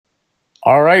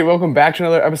All right, welcome back to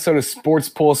another episode of Sports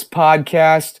Pulse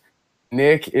Podcast.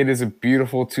 Nick, it is a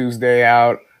beautiful Tuesday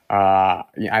out.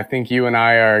 I think you and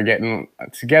I are getting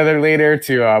together later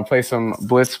to play some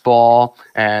blitz ball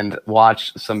and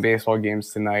watch some baseball games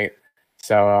tonight.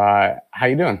 So, how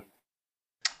you doing?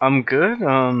 I'm good.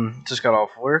 Just got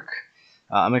off work.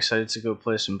 I'm excited to go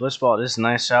play some blitzball. It is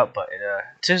nice out, but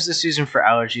tis the season for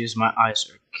allergies. My eyes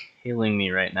are killing me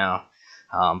right now.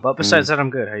 But besides that, I'm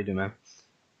good. How you doing, man?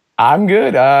 I'm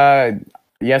good.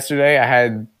 Yesterday, I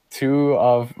had two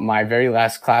of my very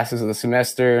last classes of the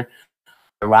semester.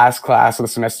 The last class of the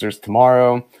semester is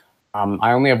tomorrow.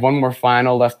 I only have one more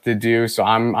final left to do, so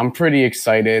I'm pretty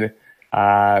excited.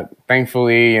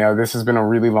 Thankfully, this has been a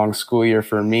really long school year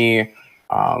for me,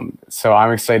 so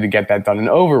I'm excited to get that done and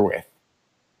over with.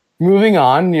 Moving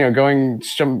on,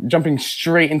 jumping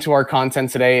straight into our content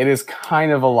today. It is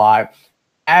kind of a lot.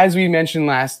 As we mentioned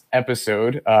last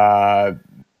episode,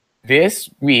 this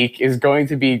week is going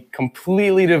to be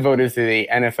completely devoted to the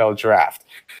NFL draft.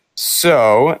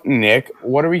 So, Nick,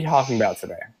 what are we talking about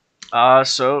today?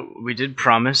 So we did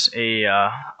promise a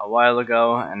while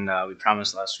ago, and we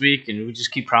promised last week, and we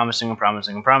just keep promising and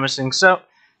promising and promising. So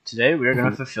today we are going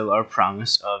to fulfill our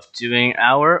promise of doing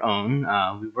our own.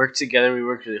 We worked together. We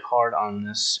worked really hard on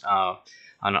this, on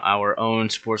our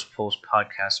own Sports Pulse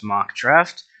podcast mock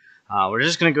draft. We're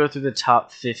just going to go through the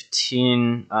top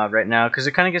 15 right now because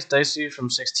it kind of gets dicey from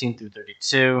 16 through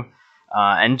 32.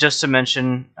 And just to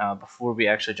mention, before we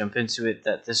actually jump into it,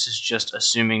 that this is just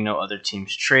assuming no other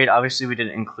teams trade. Obviously, we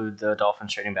didn't include the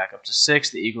Dolphins trading back up to 6.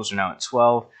 The Eagles are now at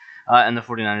 12, and the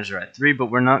 49ers are at 3. But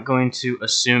we're not going to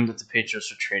assume that the Patriots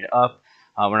will trade up.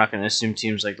 We're not going to assume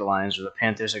teams like the Lions or the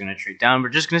Panthers are going to trade down. We're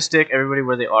just going to stick everybody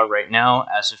where they are right now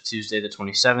as of Tuesday the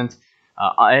 27th.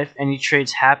 If any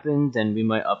trades happen, then we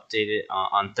might update it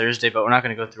on Thursday, but we're not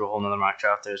going to go through a whole nother mock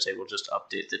draft Thursday. We'll just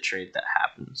update the trade that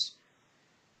happens.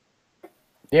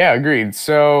 Yeah, agreed.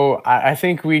 So I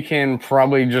think we can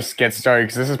probably just get started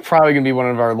because this is probably going to be one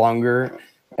of our longer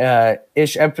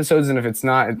ish episodes. And if it's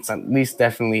not, it's at least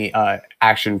definitely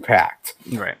action packed.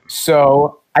 Right.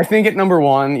 So I think at number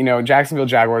one, Jacksonville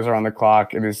Jaguars are on the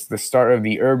clock. It is the start of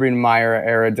the Urban Meyer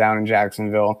era down in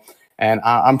Jacksonville. And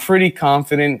I'm pretty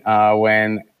confident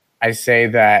when I say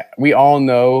that we all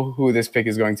know who this pick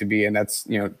is going to be. And that's,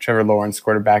 Trevor Lawrence,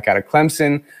 quarterback out of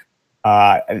Clemson.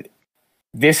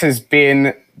 This has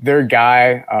been their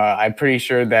guy. I'm pretty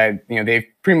sure that they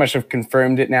pretty much have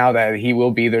confirmed it now that he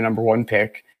will be their number one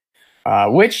pick,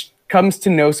 which comes to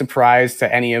no surprise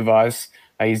to any of us.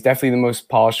 He's definitely the most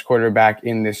polished quarterback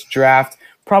in this draft,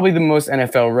 probably the most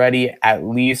NFL ready, at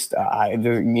least.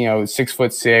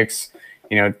 6'6",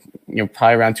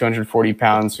 probably around 240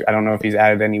 pounds. I don't know if he's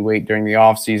added any weight during the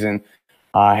offseason.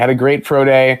 Had a great pro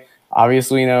day.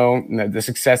 Obviously, the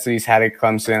success that he's had at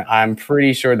Clemson, I'm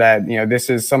pretty sure that, this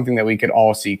is something that we could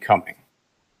all see coming.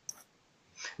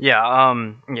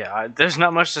 Yeah, there's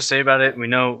not much to say about it. We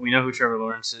know who Trevor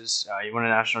Lawrence is. He won a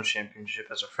national championship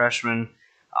as a freshman.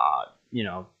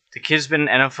 The kid's been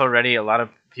NFL ready. A lot of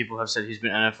people have said he's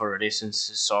been NFL ready since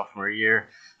his sophomore year.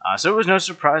 So it was no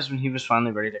surprise when he was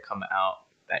finally ready to come out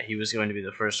that he was going to be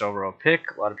the first overall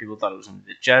pick. A lot of people thought it was going to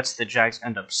be the Jets. The Jags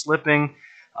end up slipping.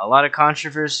 A lot of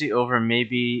controversy over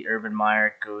maybe Urban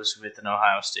Meyer goes with an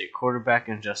Ohio State quarterback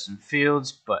in Justin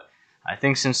Fields. But I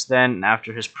think since then,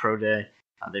 after his pro day,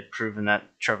 they've proven that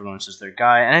Trevor Lawrence is their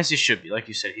guy. And as he should be. Like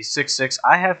you said, he's 6'6".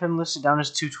 I have him listed down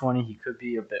as 220. He could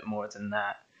be a bit more than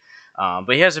that.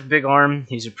 But he has a big arm.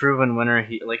 He's a proven winner.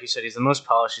 Like you said, he's the most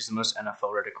polished. He's the most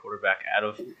NFL-ready quarterback out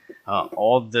of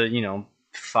all the,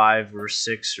 5 or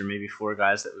 6 or maybe 4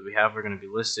 guys that we have are going to be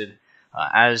listed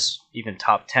as even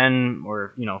top 10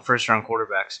 or, first-round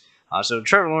quarterbacks. So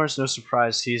Trevor Lawrence, no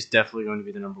surprise, he's definitely going to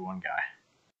be the number one guy.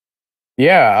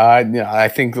 Yeah, I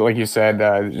think, like you said,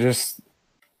 the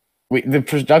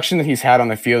production that he's had on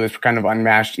the field is kind of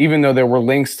unmatched, even though there were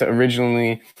links to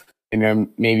originally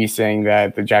maybe saying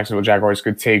that the Jacksonville Jaguars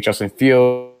could take Justin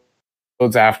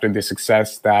Fields after the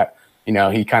success that,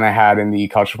 he kind of had in the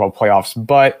college football playoffs.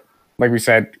 But like we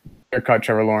said, cut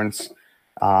Trevor Lawrence.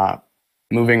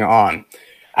 Moving on.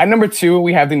 At number 2,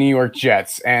 we have the New York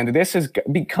Jets. And this has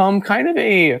become kind of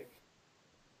a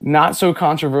not so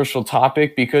controversial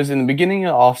topic because in the beginning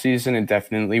of the offseason, it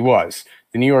definitely was.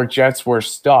 The New York Jets were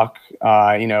stuck,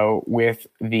 with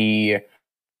the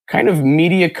kind of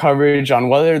media coverage on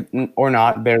whether or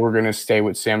not they were going to stay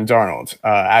with Sam Darnold.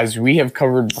 As we have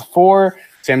covered before,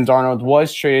 Sam Darnold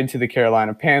was traded to the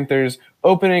Carolina Panthers,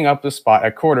 opening up the spot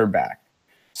at quarterback.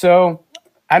 So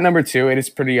at number 2, it is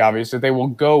pretty obvious that they will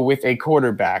go with a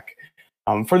quarterback.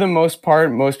 For the most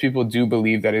part, most people do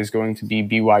believe that is going to be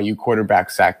BYU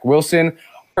quarterback Zach Wilson.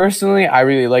 Personally, I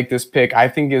really like this pick. I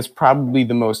think is probably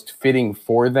the most fitting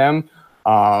for them.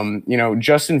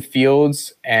 Justin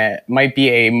Fields might be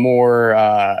a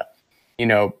more, you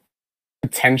know,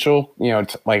 potential,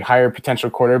 like higher potential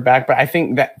quarterback. But I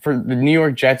think that for the New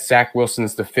York Jets, Zach Wilson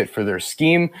is the fit for their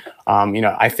scheme.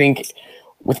 I think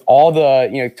with all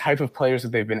the type of players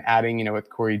that they've been adding, with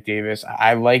Corey Davis,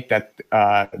 I like that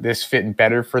this fit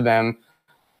better for them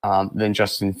than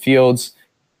Justin Fields.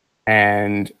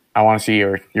 And I want to see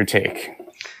your take.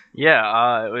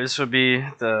 Yeah, this would be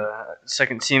the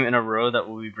second team in a row that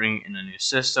will be bringing in a new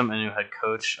system, a new head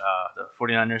coach. The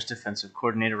 49ers defensive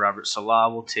coordinator Robert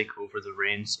Saleh will take over the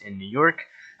reins in New York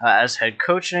as head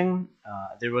coaching.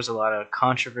 There was a lot of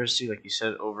controversy, like you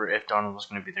said, over if Darnold was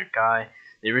going to be their guy.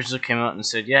 They originally came out and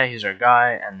said, yeah, he's our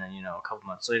guy, and then, a couple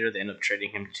months later, they ended up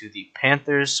trading him to the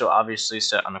Panthers, so obviously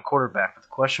set on a quarterback, but the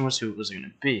question was who it was going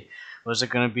to be. Was it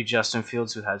going to be Justin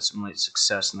Fields, who had some late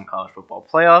success in the college football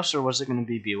playoffs, or was it going to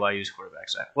be BYU's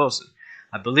quarterback, Zach Wilson?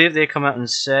 I believe they come out and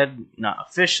said, not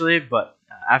officially, but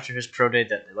after his pro day,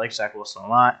 that they like Zach Wilson a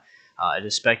lot. It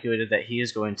is speculated that he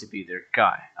is going to be their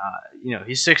guy.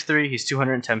 He's 6'3", he's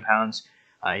 210 pounds.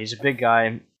 He's a big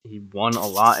guy. He won a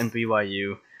lot in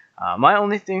BYU. My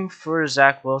only thing for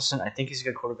Zach Wilson, I think he's a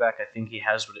good quarterback. I think he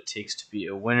has what it takes to be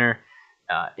a winner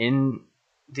in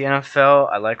the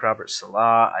NFL. I like Robert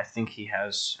Saleh. I think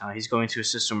he's going to a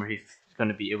system where he's going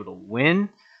to be able to win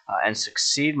and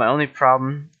succeed. My only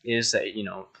problem is that,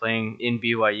 playing in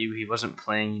BYU, he wasn't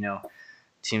playing,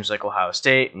 teams like Ohio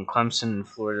State and Clemson and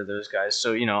Florida, those guys.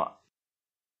 So,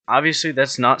 obviously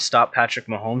that's not stopped Patrick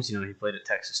Mahomes. He played at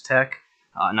Texas Tech,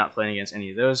 not playing against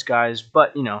any of those guys.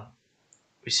 But,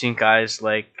 we've seen guys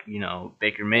like,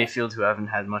 Baker Mayfield who haven't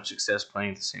had much success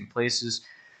playing at the same places.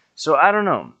 So I don't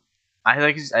know. I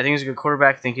think he's a good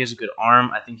quarterback. I think he has a good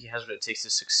arm. I think he has what it takes to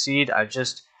succeed. I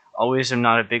just always am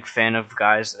not a big fan of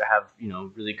guys that have,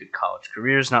 really good college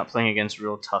careers, not playing against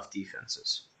real tough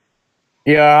defenses.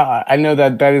 Yeah, I know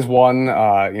that is one,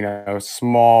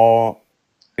 small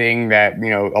thing that,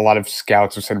 a lot of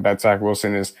scouts have said about Zach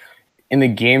Wilson is in the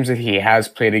games that he has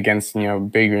played against,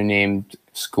 bigger named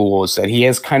schools, that he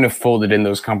has kind of folded in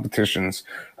those competitions.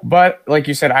 But like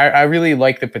you said, I really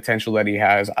like the potential that he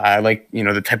has. I like,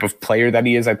 the type of player that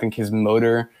he is. I think his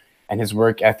motor and his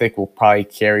work ethic will probably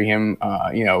carry him,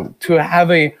 to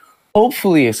have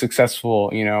hopefully a successful,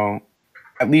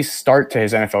 at least start to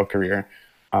his NFL career.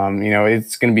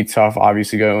 It's going to be tough,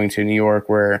 obviously, going to New York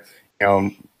where,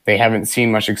 they haven't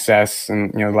seen much success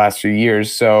in, the last few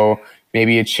years. So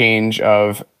maybe a change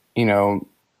of,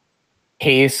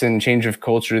 pace and change of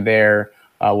culture there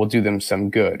will do them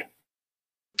some good.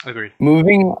 Agreed.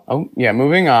 Moving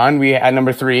on, we at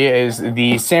number 3 is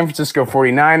the San Francisco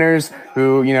 49ers,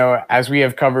 who, as we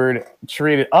have covered,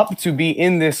 traded up to be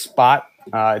in this spot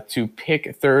to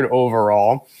pick 3rd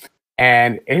overall.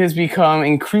 And it has become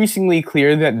increasingly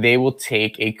clear that they will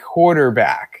take a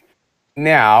quarterback.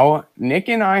 Now, Nick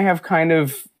and I have kind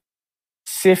of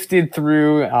sifted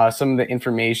through some of the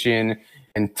information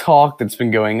and talk that's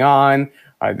been going on.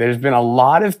 There's been a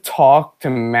lot of talk to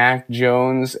Mac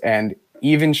Jones and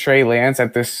even Trey Lance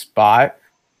at this spot.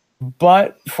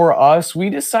 But for us, we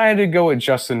decided to go with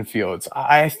Justin Fields.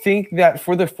 I think that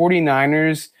for the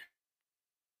 49ers,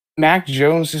 Mac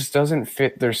Jones just doesn't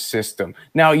fit their system.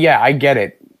 Now, yeah, I get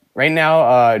it. Right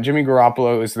now, Jimmy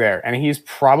Garoppolo is there, and he's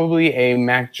probably a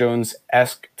Mac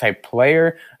Jones-esque type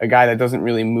player, a guy that doesn't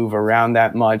really move around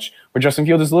that much, where Justin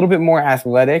Fields is a little bit more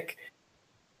athletic.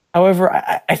 However,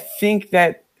 I think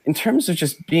that in terms of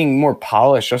just being more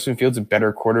polished, Justin Fields is a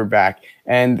better quarterback.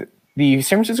 And the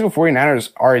San Francisco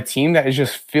 49ers are a team that is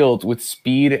just filled with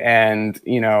speed and,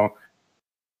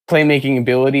 playmaking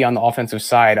ability on the offensive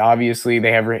side. Obviously,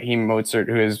 they have Raheem Mostert,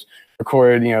 who has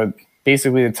recorded,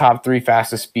 basically the top 3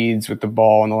 fastest speeds with the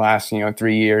ball in the last,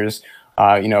 3 years.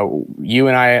 You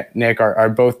and I, Nick, are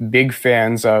both big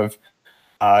fans of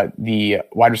the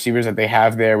wide receivers that they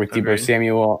have there with Deebo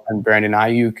Samuel and Brandon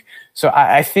Ayuk. So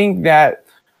I think that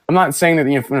I'm not saying that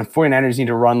the 49ers need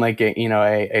to run like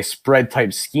a spread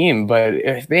type scheme, but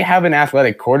if they have an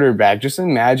athletic quarterback, just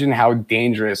imagine how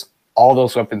dangerous all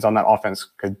those weapons on that offense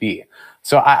could be.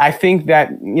 So I think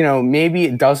that maybe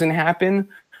it doesn't happen,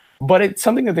 but it's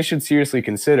something that they should seriously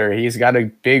consider. He's got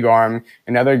a big arm.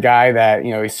 Another guy that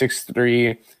he's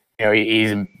 6'3",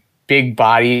 he's a big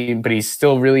body, but he's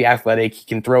still really athletic. He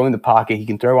can throw in the pocket. He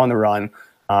can throw on the run.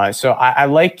 So I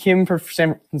like him for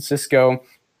San Francisco.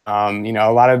 A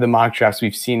lot of the mock drafts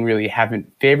we've seen really haven't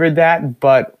favored that,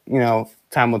 but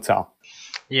time will tell.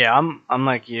 Yeah, I'm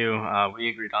like you. We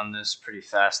agreed on this pretty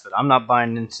fast that I'm not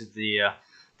buying into the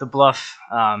bluff.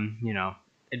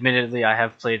 Admittedly, I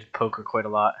have played poker quite a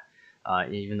lot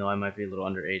even though I might be a little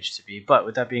underage to be. But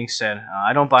with that being said,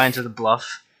 I don't buy into the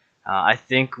bluff. I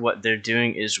think what they're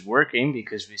doing is working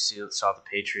because we saw the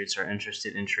Patriots are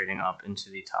interested in trading up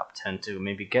into the top 10 to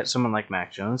maybe get someone like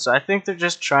Mac Jones. So I think they're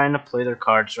just trying to play their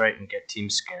cards right and get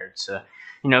teams scared to,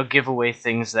 give away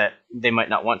things that they might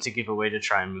not want to give away to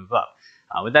try and move up.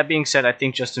 With that being said, I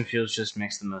think Justin Fields just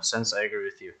makes the most sense. I agree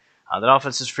with you. That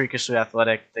offense is freakishly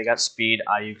athletic. They got speed.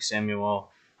 Ayuk, Samuel,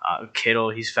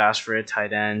 Kittle. He's fast for a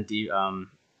tight end.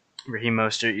 Raheem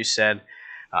Mostert, you said.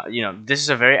 This is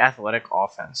a very athletic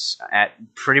offense at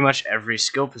pretty much every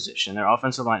skill position. Their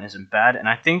offensive line isn't bad, and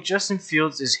I think Justin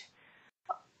Fields is,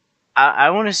 I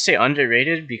want to say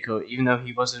underrated because even though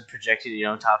he wasn't projected,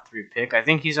 top 3 pick, I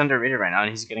think he's underrated right now, and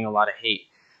he's getting a lot of hate,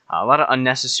 a lot of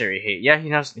unnecessary hate. Yeah,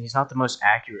 he's not the most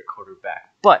accurate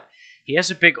quarterback, but he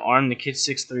has a big arm. The kid's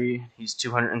 6'3", he's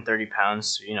 230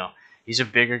 pounds, so, he's a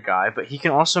bigger guy, but he can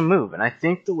also move. And I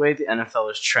think the way the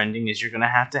NFL is trending is you're going to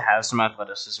have some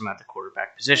athleticism at the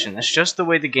quarterback position. That's just the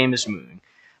way the game is moving.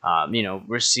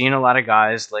 We're seeing a lot of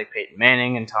guys like Peyton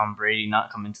Manning and Tom Brady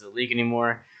not come into the league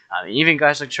anymore. Even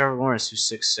guys like Trevor Lawrence, who's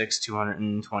 6'6",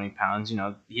 220 pounds,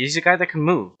 he's a guy that can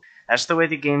move. That's the way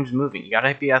the game's moving. You got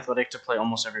to be athletic to play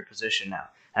almost every position now.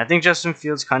 And I think Justin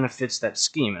Fields kind of fits that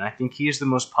scheme, and I think he's the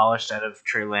most polished out of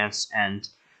Trey Lance and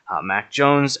Mac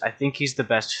Jones. I think he's the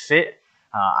best fit.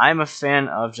 I'm a fan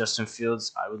of Justin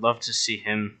Fields. I would love to see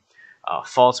him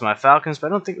fall to my Falcons, but I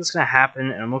don't think that's going to happen,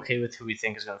 and I'm okay with who we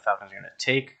think the Falcons are going to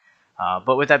take.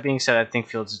 But with that being said, I think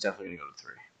Fields is definitely going to go to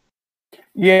 3.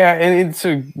 Yeah, and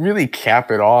to really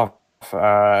cap it off,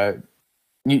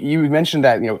 you mentioned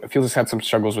that Fields has had some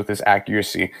struggles with his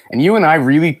accuracy, and you and I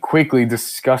really quickly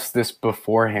discussed this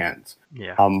beforehand.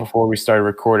 Yeah. Before we started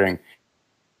recording.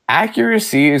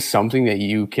 Accuracy is something that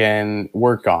you can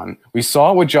work on. We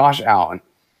saw it with Josh Allen.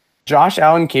 Josh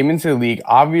Allen came into the league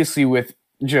obviously with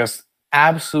just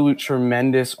absolute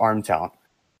tremendous arm talent.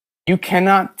 You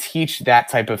cannot teach that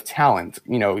type of talent,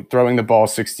 throwing the ball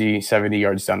 60, 70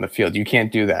 yards down the field. You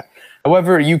can't do that.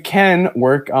 However, you can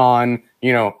work on,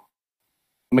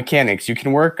 mechanics. You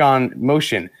can work on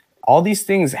motion. All these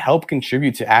things help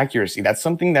contribute to accuracy. That's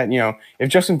something that, if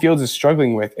Justin Fields is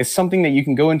struggling with, it's something that you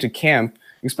can go into camp,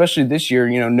 especially this year,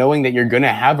 knowing that you're going to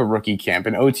have a rookie camp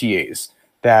and OTAs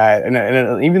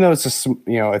and even though it's a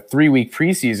 3-week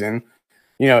preseason,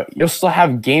 you'll still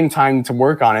have game time to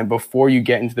work on it before you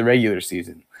get into the regular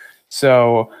season.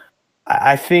 So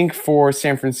I think for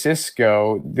San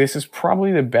Francisco, this is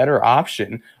probably the better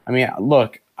option. I mean,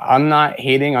 look, I'm not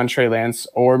hating on Trey Lance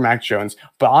or Mac Jones,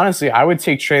 but honestly, I would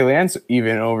take Trey Lance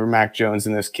even over Mac Jones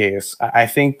in this case. I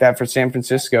think that for San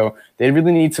Francisco, they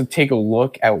really need to take a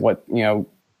look at what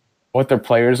their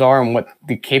players are and what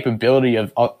the capability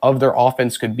of their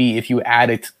offense could be if you add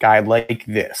a guy like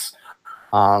this.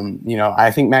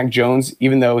 I think Mac Jones,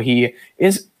 even though he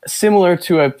is similar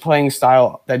to a playing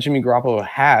style that Jimmy Garoppolo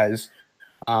has,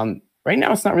 right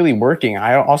now it's not really working.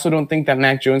 I also don't think that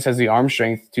Mac Jones has the arm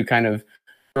strength to kind of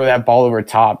throw that ball over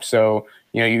top. So,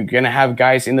 you're going to have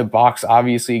guys in the box,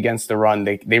 obviously, against the run.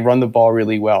 They run the ball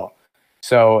really well.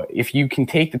 So if you can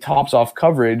take the tops off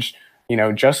coverage,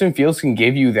 Justin Fields can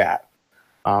give you that.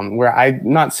 Where I'm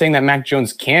not saying that Mac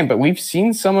Jones can, but we've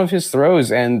seen some of his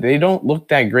throws, and they don't look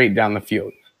that great down the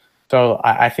field. So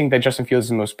I think that Justin Fields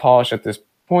is the most polished at this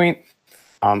point,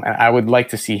 and I would like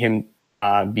to see him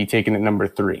be taken at number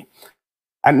 3.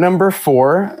 At number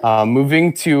 4,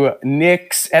 moving to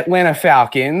Nick's Atlanta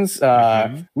Falcons,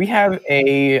 we have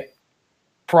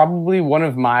probably one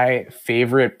of my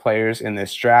favorite players in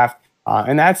this draft,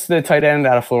 and that's the tight end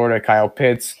out of Florida, Kyle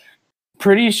Pitts.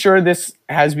 Pretty sure this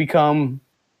has become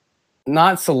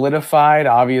not solidified,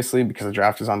 obviously, because the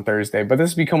draft is on Thursday, but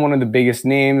this has become one of the biggest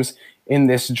names in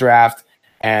this draft,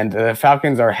 and the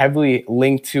Falcons are heavily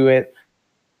linked to it.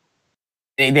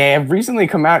 They have recently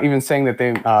come out even saying that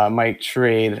they might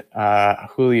trade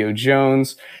Julio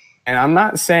Jones. And I'm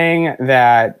not saying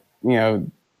that,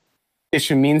 it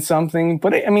should mean something,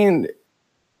 but I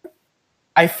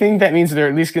think that means they're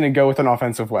at least going to go with an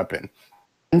offensive weapon.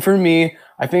 And for me,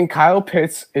 I think Kyle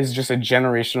Pitts is just a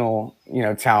generational,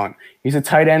 talent. He's a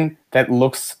tight end that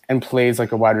looks and plays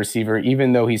like a wide receiver,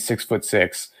 even though he's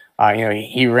 6'6".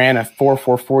 He ran a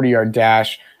 4.4 40-yard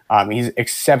dash. He's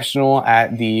exceptional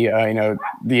at the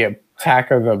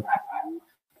attack of the.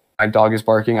 My dog is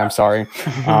barking. I'm sorry.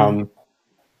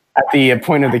 At the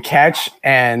point of the catch,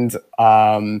 and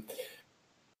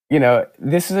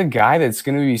this is a guy that's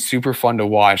going to be super fun to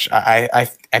watch. I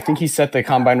think he set the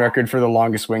combine record for the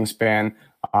longest wingspan.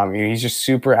 He's just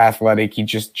super athletic. He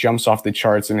just jumps off the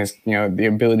charts, and his the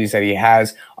abilities that he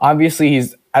has. Obviously,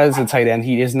 he's as a tight end,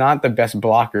 he is not the best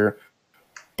blocker.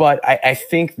 But I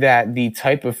think that the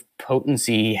type of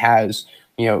potency he has,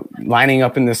 lining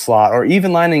up in the slot or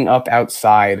even lining up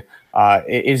outside,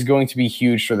 is going to be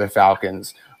huge for the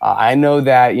Falcons. I know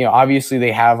that, obviously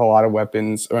they have a lot of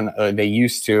weapons, or they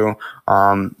used to.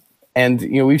 And,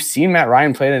 we've seen Matt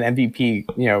Ryan play at an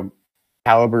MVP,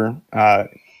 caliber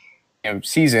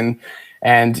season.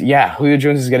 And yeah, Julio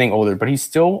Jones is getting older, but he's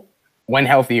still, when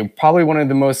healthy, probably one of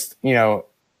the most,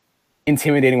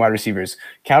 intimidating wide receivers.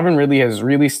 Calvin Ridley has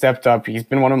really stepped up. He's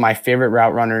been one of my favorite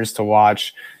route runners to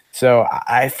watch. So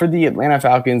for the Atlanta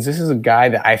Falcons, this is a guy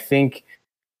that I think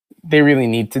they really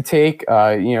need to take.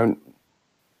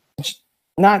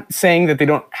 Not saying that they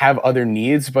don't have other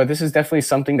needs, but this is definitely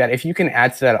something that if you can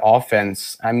add to that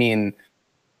offense, I mean,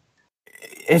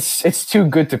 it's too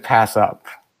good to pass up.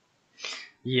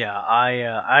 Yeah,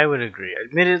 I would agree.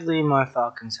 Admittedly, my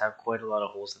Falcons have quite a lot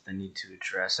of holes that they need to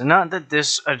address, and not that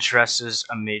this addresses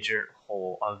a major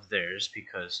hole of theirs,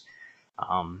 because,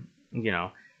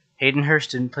 Hayden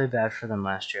Hurst didn't play bad for them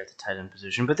last year at the tight end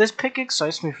position, but this pick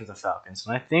excites me for the Falcons,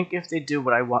 and I think if they do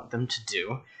what I want them to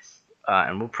do,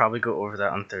 and we'll probably go over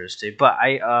that on Thursday, but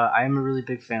I am a really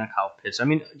big fan of Kyle Pitts. I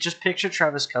mean, just picture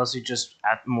Travis Kelce just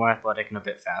more athletic and a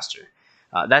bit faster.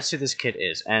 That's who this kid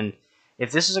is, and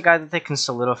if this is a guy that they can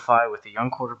solidify with a young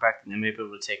quarterback that they may be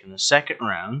able to take in the second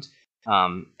round,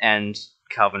 and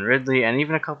Calvin Ridley, and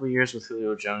even a couple of years with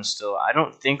Julio Jones still, I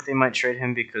don't think they might trade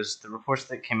him, because the reports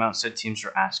that came out said teams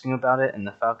were asking about it, and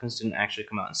the Falcons didn't actually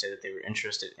come out and say that they were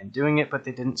interested in doing it, but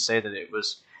they didn't say that it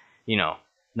was,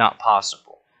 not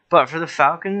possible. But for the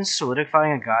Falcons,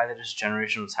 solidifying a guy that is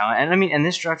generational talent, and I mean, in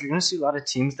this draft, you're going to see a lot of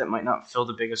teams that might not fill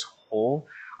the biggest hole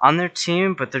on their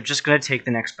team, but they're just going to take the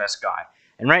next best guy.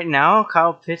 And right now,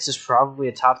 Kyle Pitts is probably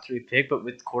a top 3 pick, but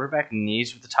with quarterback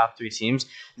needs with the top 3 teams,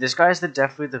 this guy is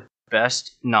definitely the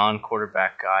best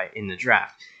non-quarterback guy in the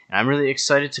draft. And I'm really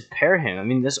excited to pair him. I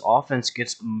mean, this offense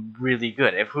gets really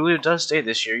good. If Julio does stay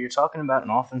this year, you're talking about an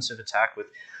offensive attack with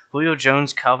Julio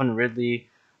Jones, Calvin Ridley,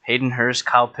 Hayden Hurst,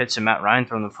 Kyle Pitts, and Matt Ryan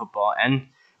throwing the football. And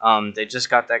they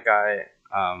just got that guy,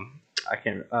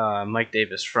 Mike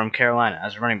Davis from Carolina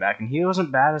as a running back, and he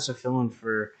wasn't bad as a fill-in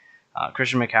for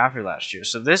Christian McCaffrey last year.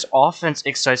 So this offense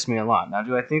excites me a lot. Now,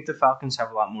 do I think the Falcons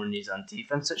have a lot more needs on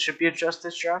defense that should be addressed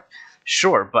this draft?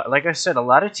 Sure, but like I said, a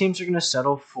lot of teams are going to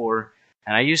settle for,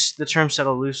 and I use the term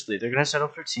settle loosely, they're going to settle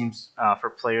for teams, for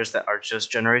players that are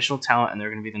just generational talent, and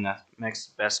they're going to be the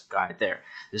next best guy there.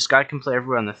 This guy can play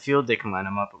everywhere on the field. They can line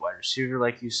him up at wide receiver,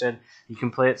 like you said. He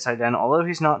can play at tight end. Although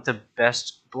he's not the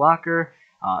best blocker,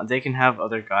 they can have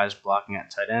other guys blocking at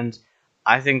tight end.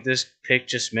 I think this pick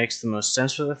just makes the most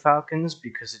sense for the Falcons,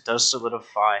 because it does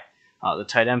solidify the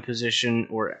tight end position,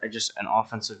 or just an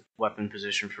offensive weapon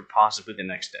position for possibly the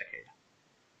next decade.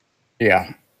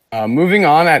 Yeah. Moving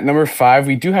on, at number 5,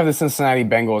 we do have the Cincinnati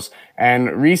Bengals.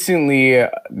 And recently,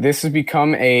 this has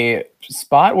become a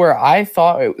spot where I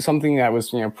thought it was something that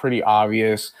was pretty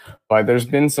obvious, but there's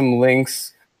been some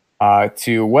links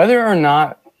to whether or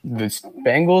not the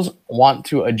Bengals want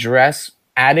to address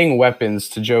adding weapons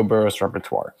to Joe Burrow's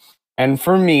repertoire. And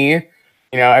for me,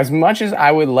 as much as I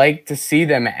would like to see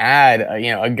them add,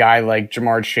 a guy like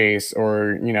Jamar Chase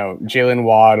or, Jalen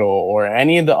Waddle or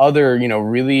any of the other,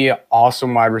 really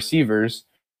awesome wide receivers,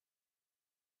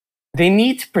 they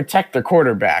need to protect their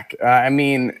quarterback. I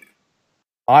mean,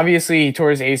 obviously he tore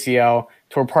his ACL,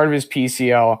 tore part of his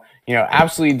PCL,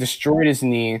 absolutely destroyed his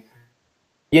knee.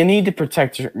 You need to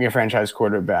protect your franchise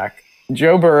quarterback.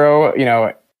 Joe Burrow,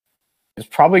 is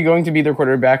probably going to be their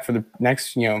quarterback for the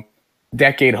next,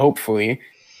 decade, hopefully,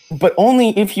 but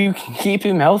only if you can keep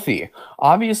him healthy.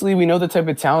 Obviously, we know the type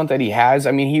of talent that he has.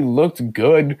 I mean, he looked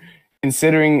good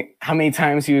considering how many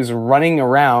times he was running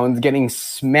around getting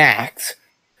smacked.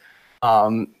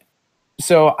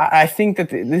 So I think that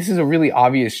this is a really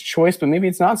obvious choice, but maybe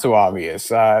it's not so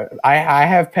obvious. I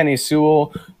have Penei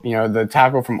Sewell, the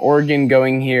tackle from Oregon,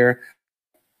 going here.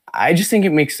 I just think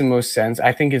it makes the most sense.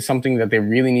 I think it's something that they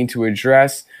really need to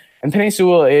address. And Penei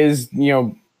Sewell is,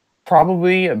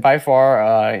 probably by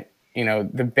far,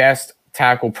 the best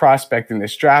tackle prospect in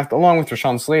this draft, along with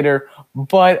Rashawn Slater.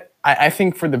 But I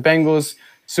think for the Bengals,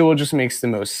 Sewell just makes the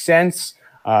most sense.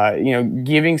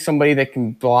 Giving somebody that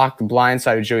can block the blind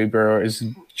side of Joey Burrow is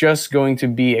just going to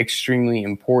be extremely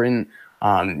important.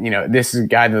 This is a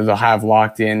guy that they'll have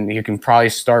locked in. You can probably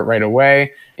start right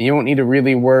away, and you won't need to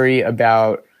really worry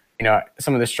about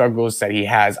some of the struggles that he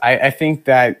has. I think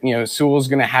that Sewell's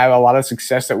going to have a lot of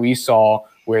success that we saw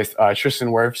with Tristan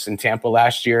Wirfs in Tampa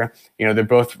last year. They're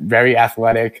both very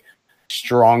athletic,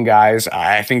 strong guys.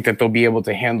 I think that they'll be able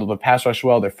to handle the pass rush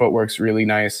well. Their footwork's really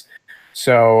nice.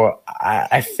 So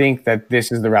I think that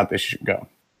this is the route they should go.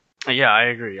 Yeah, I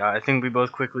agree. I think we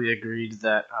both quickly agreed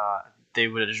that they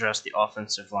would address the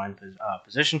offensive line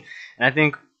position, and I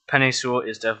think Penei Sewell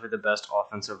is definitely the best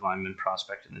offensive lineman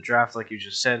prospect in the draft, like you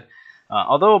just said.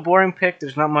 Although a boring pick,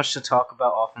 there's not much to talk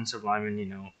about offensive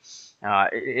linemen.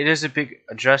 It is a big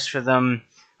address for them.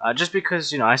 Just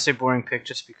because I say boring pick,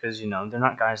 just because they're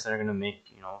not guys that are gonna make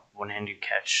one-handed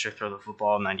catch or throw the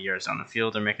football 90 yards down the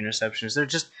field or make interceptions.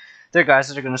 They're guys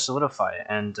that are gonna solidify it,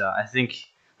 and I think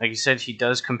like you said, he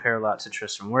does compare a lot to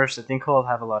Tristan Wirfs. I think he'll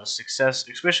have a lot of success,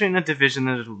 especially in a division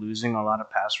that is losing a lot of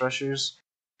pass rushers,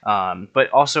 but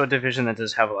also a division that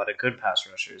does have a lot of good pass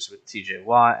rushers with T.J.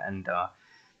 Watt and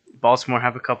Baltimore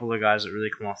have a couple of guys that really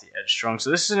come off the edge strong.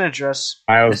 So this is an address.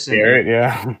 Miles This is a need. Garrett,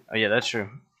 yeah. Oh yeah, that's true.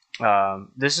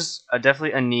 This is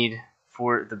definitely a need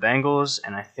for the Bengals,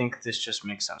 and I think this just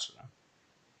makes sense for them.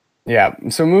 Yeah.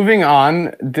 So moving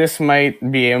on, this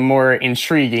might be a more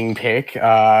intriguing pick.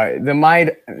 The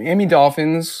Miami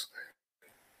Dolphins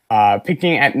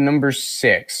picking at number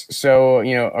 6. So,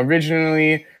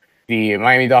 originally the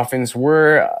Miami Dolphins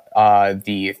were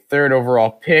the 3rd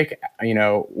overall pick,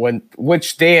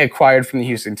 which they acquired from the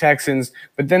Houston Texans,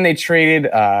 but then they traded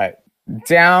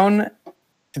down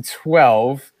to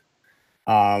 12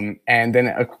 and then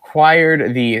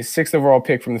acquired the 6th overall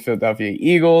pick from the Philadelphia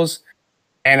Eagles.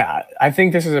 And I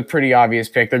think this is a pretty obvious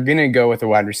pick. They're going to go with a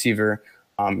wide receiver.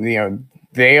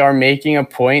 They are making a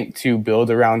point to build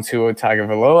around Tua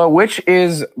Tagovailoa, which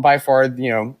is by far,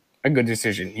 a good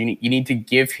decision. You need to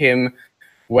give him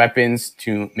weapons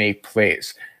to make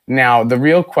plays. Now, the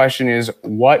real question is,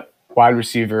 what wide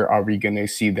receiver are we going to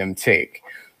see them take?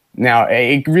 Now,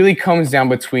 it really comes down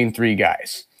between 3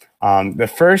 guys. The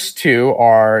first 2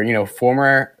 are,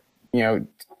 former,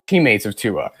 teammates of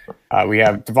Tua. We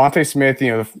have Devontae Smith,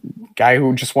 the guy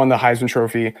who just won the Heisman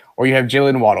Trophy, or you have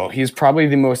Jalen Waddle. He's probably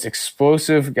the most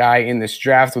explosive guy in this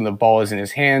draft when the ball is in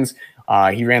his hands.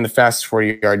 He ran the fastest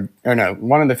 40-yard, or no,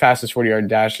 one of the fastest 40-yard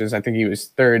dashes. I think he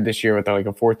was 3rd this year with like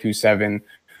a 4.27.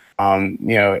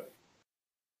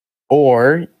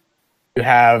 Or you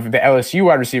have the LSU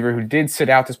wide receiver who did sit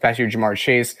out this past year, Ja'Marr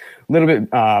Chase, a little bit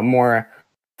more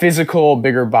physical,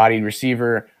 bigger bodied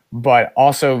receiver, but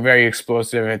also very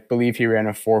explosive. I believe he ran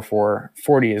a 4.4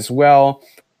 40 as well.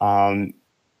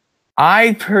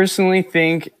 I personally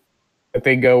think that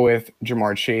they go with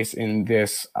Ja'Marr Chase in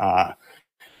this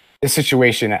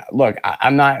situation. Look,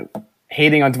 I'm not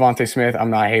hating on Devontae Smith. I'm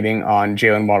not hating on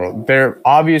Jalen Waddle. They're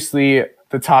obviously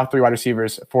the top 3 wide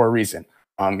receivers for a reason.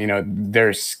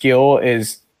 Their skill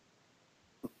is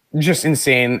just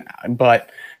insane, but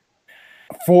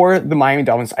for the Miami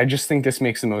Dolphins, I just think this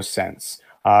makes the most sense.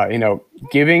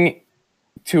 Giving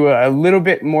to a little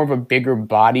bit more of a bigger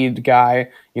bodied guy.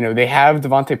 They have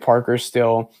Devontae Parker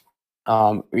still.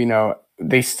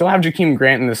 They still have Jakeem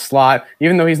Grant in the slot,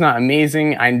 even though he's not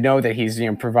amazing. I know that he's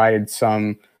provided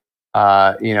some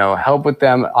help with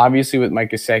them. Obviously, with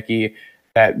Mike Gesicki,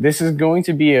 that this is going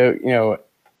to be a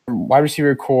wide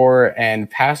receiver core and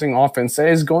passing offense that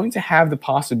is going to have the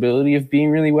possibility of being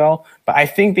really well. But I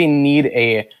think they need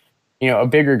a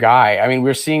bigger guy. I mean,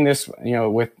 we're seeing this,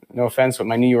 with no offense, with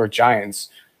my New York Giants.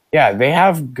 Yeah, they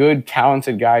have good,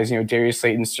 talented guys, Darius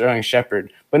Slayton, Sterling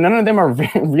Shepard, but none of them are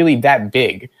really that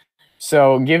big.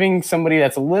 So giving somebody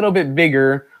that's a little bit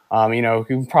bigger, who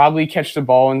can probably catch the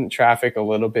ball in traffic a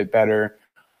little bit better,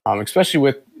 especially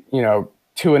with,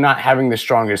 Tua not having the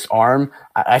strongest arm,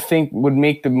 I think would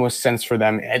make the most sense for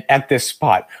them at this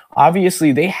spot.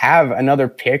 Obviously, they have another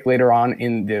pick later on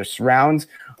in this round.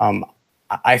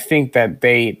 I think that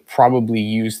they probably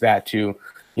use that to,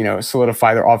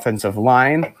 solidify their offensive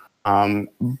line.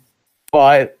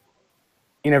 But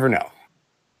you never know.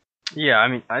 Yeah, I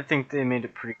mean, I think they made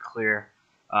it pretty clear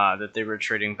that they were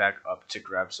trading back up to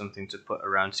grab something to put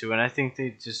around Tua, and I think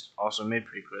they just also made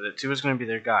pretty clear that Tua was going to be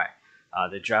their guy.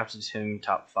 They drafted him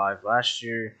top 5 last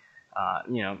year.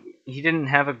 He didn't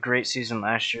have a great season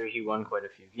last year. He won quite a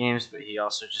few games, but he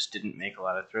also just didn't make a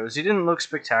lot of throws. He didn't look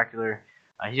spectacular.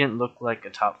 He didn't look like a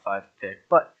top 5 pick,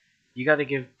 but you got to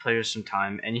give players some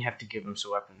time, and you have to give them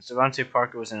some weapons. Devontae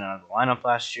Parker was in and out of the lineup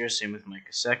last year, same with Mike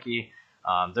Gesicki.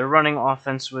 Their running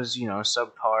offense was,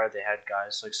 subpar. They had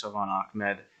guys like Salvon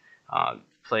Ahmed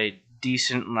played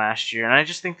decent last year, and I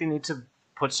just think they need to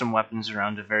put some weapons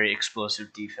around a very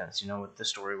explosive defense. What the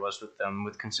story was with them,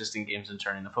 with consistent games and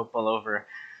turning the football over.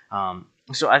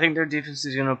 So I think their defense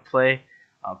is going to play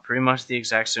pretty much the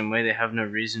exact same way. They have no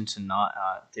reason to not.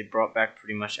 They brought back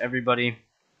pretty much everybody.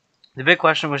 The big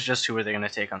question was just who were they going to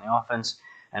take on the offense,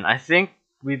 and I think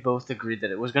we both agreed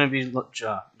that it was going to be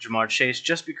Ja'Marr Chase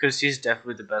just because he's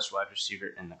definitely the best wide receiver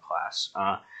in the class.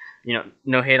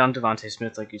 no hate on Devontae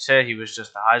Smith, like you said, he was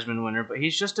just the Heisman winner, but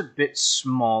he's just a bit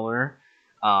smaller,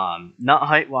 not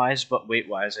height wise, but weight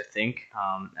wise, I think.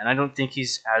 And I don't think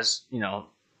he's as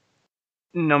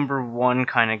number one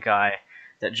kind of guy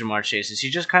that Ja'Marr Chase is. He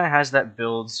just kind of has that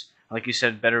builds, like you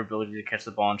said, better ability to catch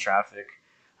the ball in traffic.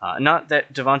 Not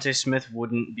that Devontae Smith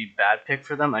wouldn't be bad pick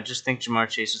for them. I just think Ja'Marr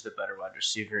Chase is the better wide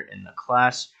receiver in the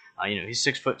class. He's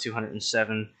 6',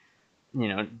 207.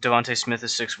 Devontae Smith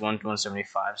is 6'1",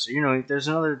 175. So, there's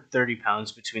another 30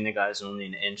 pounds between the guys and only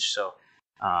an inch. So,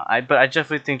 I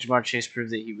definitely think Ja'Marr Chase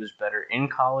proved that he was better in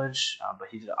college, but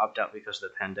he did opt out because of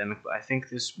the pandemic. But I think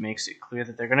this makes it clear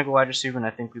that they're going to go wide receiver, and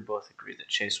I think we both agree that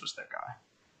Chase was their guy.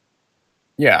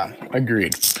 Yeah,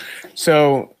 agreed.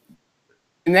 So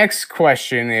the next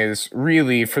question is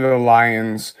really for the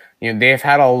Lions. They've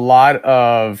had a lot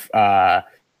of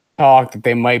talk that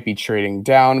they might be trading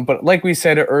down, but like we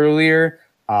said earlier,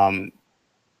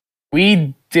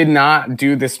 we did not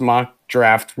do this mock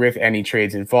draft with any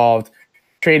trades involved.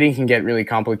 Trading can get really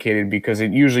complicated because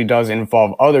it usually does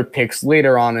involve other picks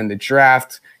later on in the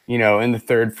draft, in the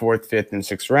 3rd, 4th, 5th, and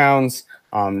 6th rounds.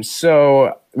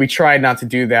 So we tried not to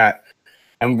do that.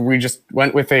 And we just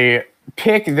went with a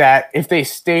pick that, if they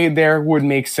stayed there, would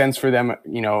make sense for them,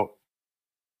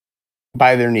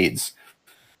 by their needs.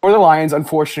 For the Lions,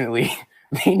 unfortunately,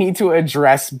 they need to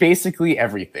address basically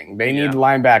everything. They need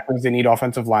linebackers, they need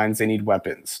offensive lines, they need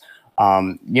weapons.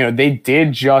 They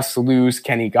did just lose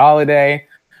Kenny Golladay.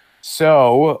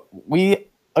 So we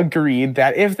agreed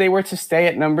that if they were to stay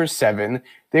at number 7,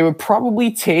 they would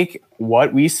probably take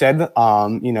what we said,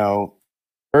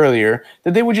 earlier,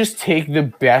 that they would just take the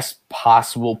best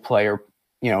possible player,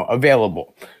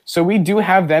 available. So we do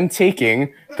have them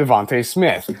taking Devontae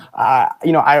Smith.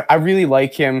 I really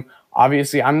like him.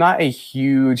 Obviously, I'm not a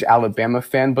huge Alabama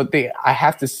fan, but I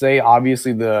have to say,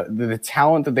 obviously, the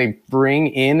talent that they bring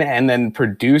in and then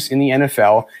produce in the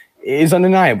NFL is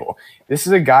undeniable. This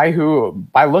is a guy who,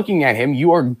 by looking at him,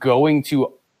 you are going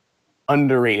to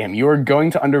underrate him. You are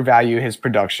going to undervalue his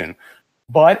production.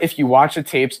 But if you watch the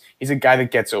tapes, he's a guy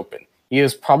that gets open. He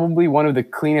is probably one of the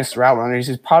cleanest route runners.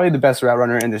 He's probably the best route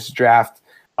runner in this draft.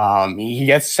 He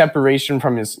gets separation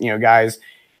from his guys.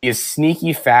 He is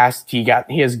sneaky fast. He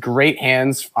has great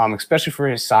hands, especially for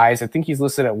his size. I think he's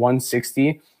listed at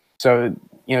 160. So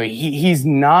he's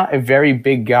not a very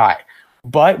big guy.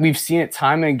 But we've seen it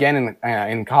time and again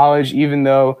in college. Even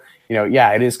though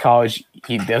it is college,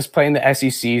 he does play in the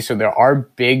SEC. So there are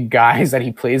big guys that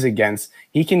he plays against.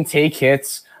 He can take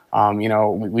hits.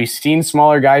 We've seen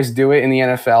smaller guys do it in the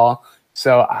NFL.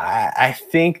 So I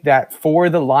think that for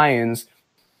the Lions,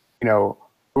 we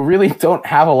really don't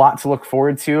have a lot to look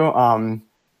forward to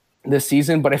this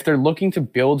season. But if they're looking to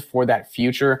build for that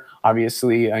future,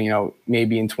 obviously,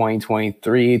 maybe in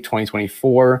 2023,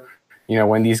 2024,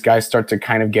 when these guys start to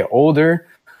kind of get older,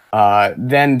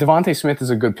 then Devontae Smith is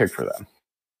a good pick for them.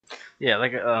 Yeah,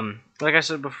 like I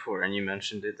said before, and you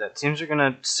mentioned it, that teams are going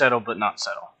to settle but not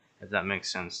settle, if that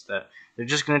makes sense. That they're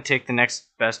just going to take the next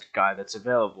best guy that's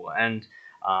available. And,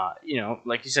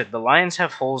 like you said, the Lions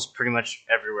have holes pretty much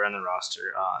everywhere on the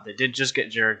roster. They did just get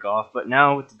Jared Goff, but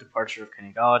now with the departure of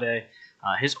Kenny Golladay,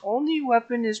 his only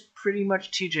weapon is pretty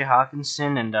much TJ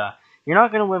Hawkinson, and you're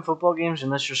not going to win football games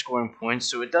unless you're scoring points,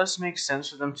 so it does make sense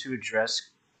for them to address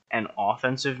an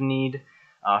offensive need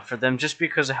for them, just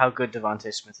because of how good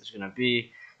Devontae Smith is going to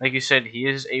be. Like you said, he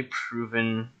is a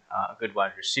proven good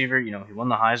wide receiver. He won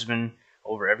the Heisman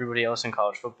over everybody else in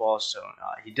college football, so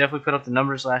he definitely put up the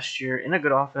numbers last year in a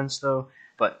good offense, though.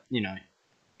 But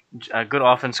a good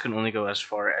offense can only go as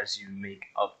far as you make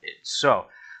of it. So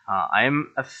I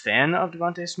am a fan of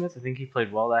Devontae Smith. I think he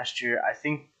played well last year. I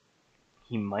think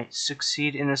he might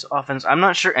succeed in this offense. I'm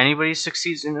not sure anybody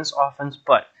succeeds in this offense,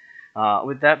 but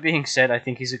with that being said, I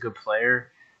think he's a good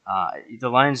player. The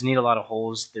Lions need a lot of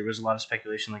holes. There was a lot of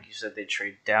speculation, like you said, they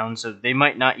trade down, so they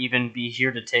might not even be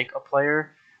here to take a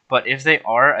player. But if they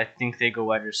are, I think they go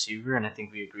wide receiver, and I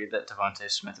think we agreed that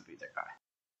Devontae Smith would be their guy.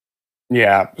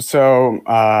 Yeah. So,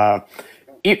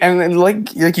 and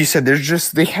like you said,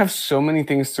 they have so many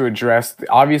things to address.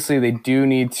 Obviously, they do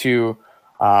need to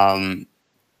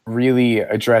really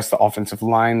address the offensive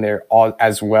line there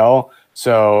as well.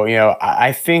 So,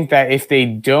 I think that if they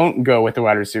don't go with the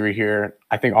wide receiver here,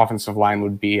 I think offensive line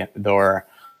would be their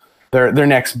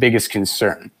next biggest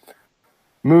concern.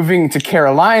 Moving to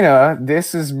Carolina,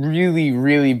 this has really,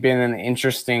 really been an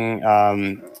interesting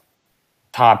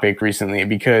topic recently,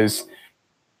 because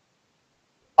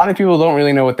lot of people don't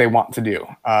really know what they want to do.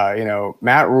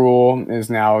 Matt Rule is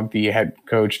now the head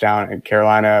coach down at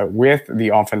Carolina with the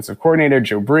offensive coordinator,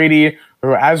 Joe Brady,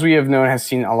 who, as we have known, has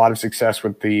seen a lot of success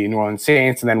with the New Orleans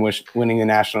Saints and then winning the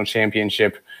national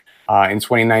championship in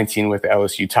 2019 with the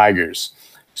LSU Tigers.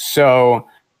 So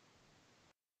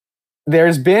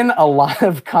there's been a lot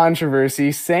of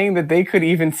controversy saying that they could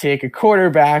even take a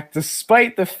quarterback,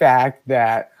 despite the fact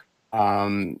that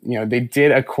they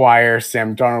did acquire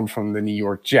Sam Darnold from the New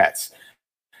York Jets.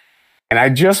 And I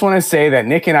just want to say that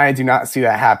Nick and I do not see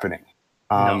that happening.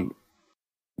 No.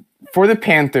 For the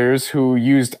Panthers, who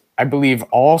used, I believe,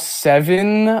 all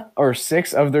 7 or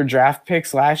 6 of their draft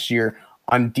picks last year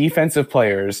on defensive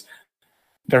players,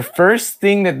 their first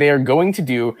thing that they are going to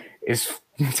do is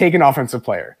take an offensive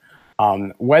player.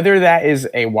 Whether that is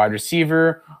a wide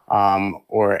receiver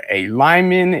or a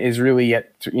lineman is really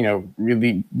yet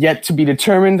to be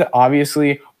determined,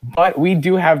 obviously. But we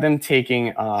do have them taking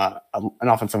an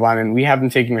offensive lineman. We have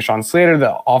them taking Rashawn Slater,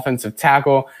 the offensive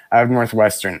tackle out of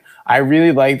Northwestern. I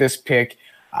really like this pick.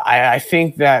 I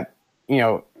think that,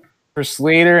 for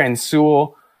Slater and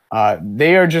Sewell,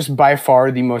 they are just by far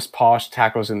the most polished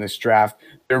tackles in this draft.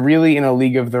 They're really in a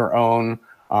league of their own.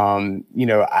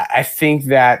 I think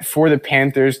that for the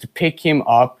Panthers to pick him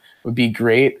up would be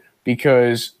great,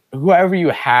 because whoever you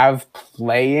have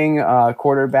playing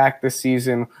quarterback this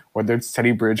season, whether it's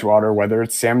Teddy Bridgewater, whether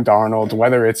it's Sam Darnold,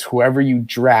 whether it's whoever you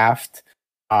draft,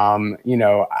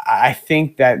 I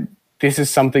think that this is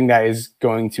something that is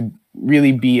going to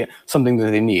really be something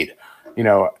that they need.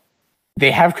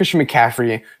 They have Christian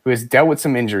McCaffrey, who has dealt with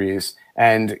some injuries,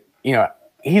 and,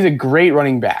 he's a great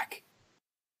running back.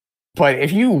 But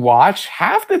if you watch,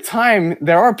 half the time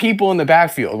there are people in the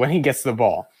backfield when he gets the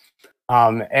ball.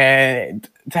 And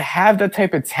to have that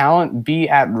type of talent be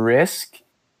at risk,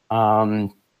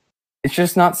 it's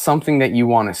just not something that you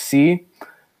want to see.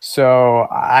 So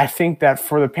I think that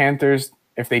for the Panthers,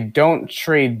 if they don't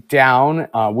trade down,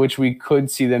 which we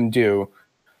could see them do,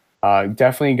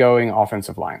 definitely going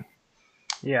offensive line.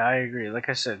 Yeah, I agree. Like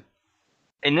I said,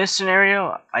 in this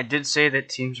scenario, I did say that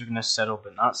teams are going to settle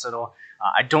but not settle.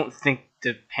 I don't think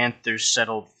the Panthers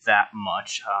settled that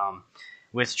much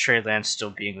with Trey Lance still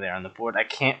being there on the board. I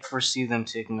can't foresee them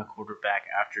taking a quarterback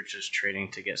after just trading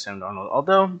to get Sam Darnold.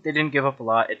 Although they didn't give up a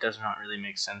lot, it does not really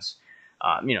make sense.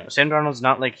 Sam Darnold's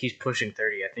not like he's pushing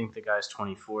 30. I think the guy's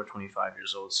 24, 25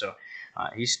 years old. So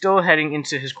he's still heading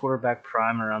into his quarterback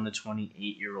prime around the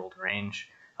 28-year-old range.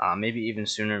 Maybe even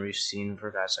sooner. We've seen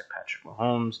for guys like Patrick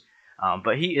Mahomes.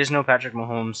 But he is no Patrick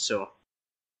Mahomes, so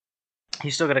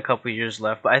he's still got a couple years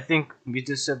left. But I think we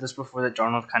just said this before, that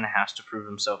Darnold kind of has to prove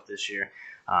himself this year.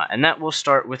 And that will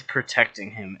start with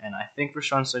protecting him. And I think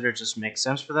Rashawn Slater just makes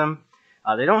sense for them.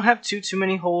 They don't have too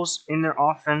many holes in their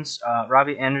offense.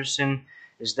 Robbie Anderson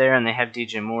is there, and they have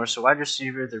DJ Moore. So wide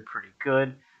receiver, they're pretty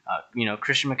good.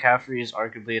 Christian McCaffrey is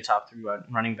arguably a top 3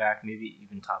 running back, maybe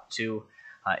even top 2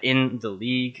 in the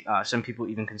league. Some people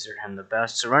even consider him the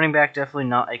best. So running back, definitely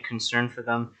not a concern for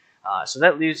them. So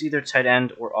that leaves either tight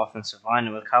end or offensive line.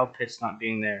 And with Kyle Pitts not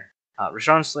being there,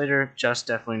 Rashawn Slater just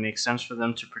definitely makes sense for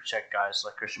them to protect guys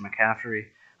like Christian McCaffrey,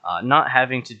 not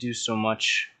having to do so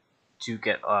much to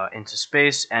get into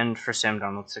space, and for Sam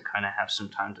Darnold to kind of have some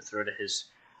time to throw to his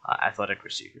athletic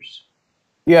receivers.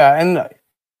 Yeah, and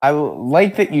I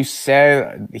like that you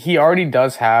said he already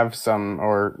does have some,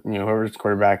 or whoever's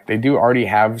quarterback, they do already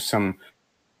have some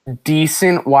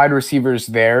decent wide receivers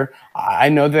there. I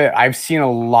know that I've seen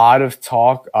a lot of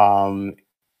talk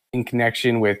in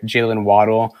connection with Jalen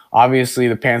Waddle. Obviously,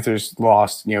 the Panthers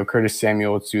lost, Curtis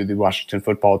Samuel to the Washington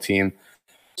football team.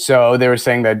 So they were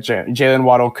saying that Jalen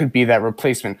Waddle could be that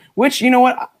replacement, which,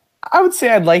 I would say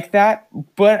I'd like that,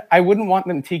 but I wouldn't want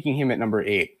them taking him at number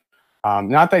 8.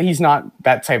 Not that he's not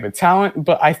that type of talent,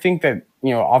 but I think that,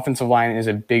 offensive line is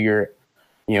a bigger,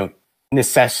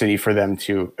 necessity for them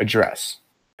to address.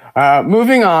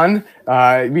 Moving on,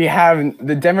 we have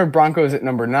the Denver Broncos at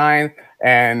number 9,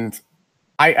 and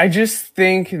I just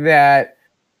think that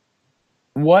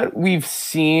what we've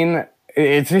seen,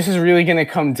 this is really going to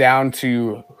come down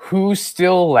to who's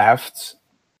still left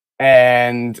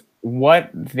and what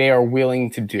they are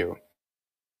willing to do.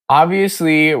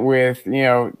 Obviously, with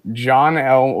John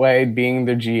Elway being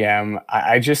the GM,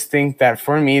 I just think that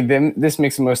for me, this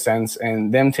makes the most sense,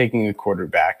 and them taking a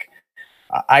quarterback.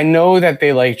 I know that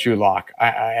they like Drew Lock,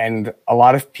 and a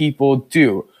lot of people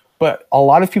do, but a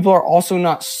lot of people are also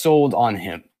not sold on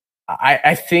him.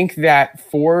 I think that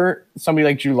for somebody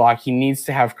like Drew Lock, he needs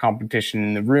to have competition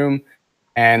in the room.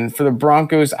 And for the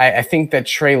Broncos, I think that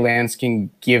Trey Lance can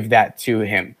give that to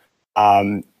him.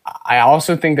 I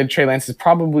also think that Trey Lance is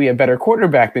probably a better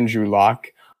quarterback than Drew Lock.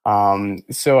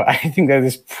 So I think that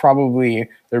is probably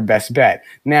their best bet.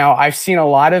 Now, I've seen a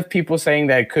lot of people saying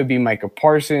that it could be Micah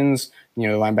Parsons,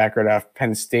 linebacker out of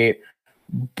Penn State,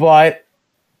 but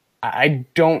I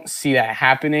don't see that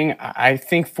happening. I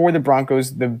think for the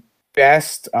Broncos, the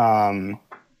best, you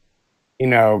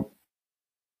know,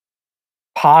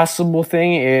 possible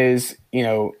thing is,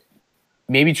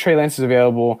 maybe Trey Lance is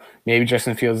available, maybe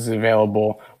Justin Fields is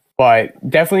available, but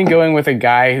definitely going with a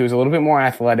guy who's a little bit more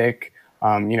athletic.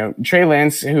 Trey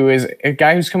Lance, who is a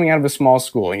guy who's coming out of a small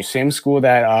school, same school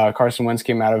that Carson Wentz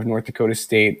came out of, North Dakota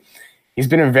State. He's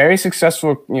been a very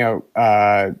successful,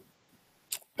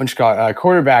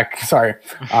 quarterback. Sorry,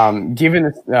 given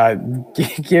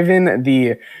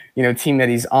the team that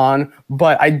he's on.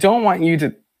 But I don't want you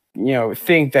to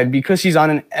think that because he's on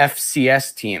an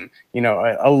FCS team,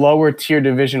 a lower tier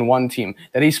Division I team,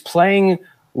 that he's playing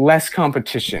less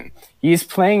competition. He's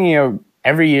playing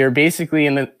every year, basically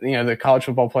in the college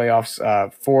football playoffs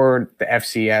for the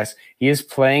FCS. He is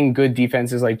playing good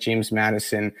defenses like James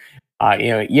Madison.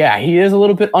 He is a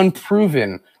little bit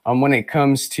unproven when it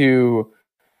comes to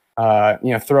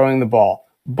throwing the ball,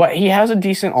 but he has a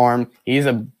decent arm. He's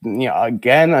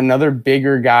again another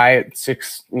bigger guy at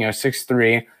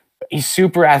 6'3". He's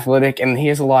super athletic and he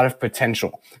has a lot of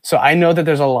potential. So I know that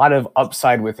there's a lot of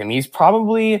upside with him. He's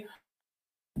probably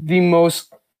the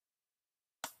most,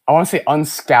 I want to say,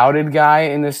 unscouted guy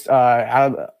in this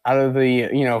out of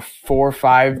the 4 or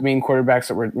 5 main quarterbacks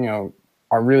that were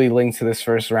are really linked to this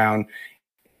first round.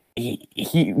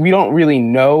 We don't really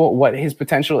know what his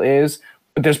potential is,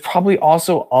 but there's probably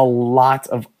also a lot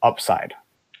of upside.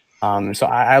 So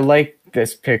I like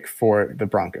this pick for the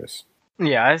Broncos.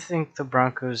 Yeah, I think the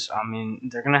Broncos,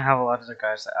 they're going to have a lot of the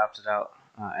guys that opted out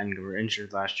and were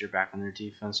injured last year back on their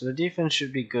defense. So the defense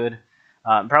should be good.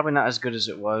 Probably not as good as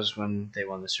it was when they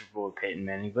won the Super Bowl with Peyton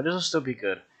Manning, but it'll still be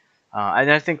good.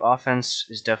 And I think offense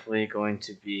is definitely going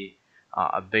to be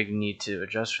a big need to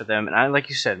adjust for them. And like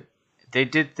you said, they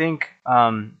did think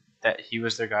that he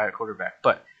was their guy at quarterback.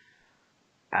 But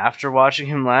after watching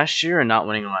him last year and not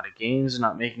winning a lot of games and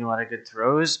not making a lot of good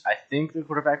throws, I think the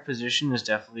quarterback position is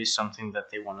definitely something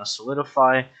that they want to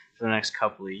solidify for the next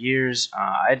couple of years.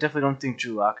 I definitely don't think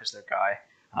Drew Lock is their guy.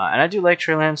 And I do like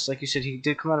Trey Lance. Like you said, he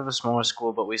did come out of a smaller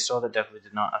school, but we saw that definitely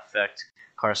did not affect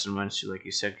Carson Wentz, who, like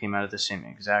you said, came out of the same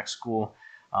exact school.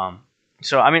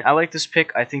 I like this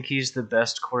pick. I think he's the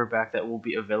best quarterback that will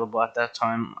be available at that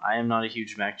time. I am not a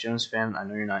huge Mac Jones fan. I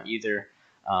know you're not either.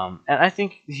 And I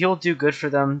think he'll do good for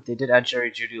them. They did add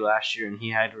Jerry Jeudy last year, and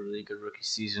he had a really good rookie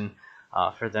season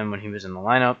for them when he was in the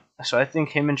lineup. So I think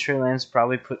him and Trey Lance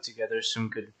probably put together some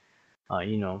good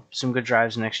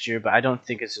drives next year, but I don't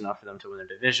think it's enough for them to win their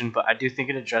division. But I do think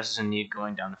it addresses a need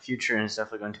going down the future, and it's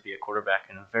definitely going to be a quarterback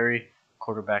in a very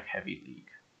quarterback-heavy league.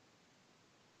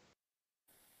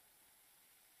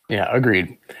 Yeah,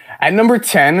 agreed. At number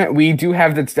 10, we do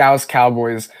have the Dallas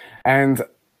Cowboys, and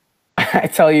I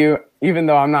tell you, even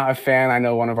though I'm not a fan, I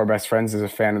know one of our best friends is a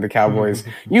fan of the Cowboys.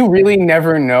 You really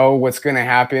never know what's going to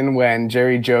happen when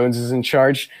Jerry Jones is in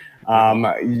charge.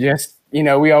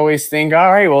 We always think,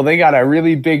 all right, well, they got a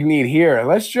really big need here.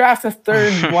 Let's draft a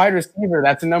third wide receiver.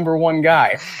 That's a number one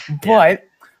guy. But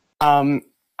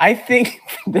I think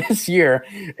this year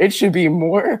it should be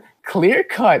more clear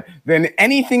cut than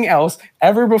anything else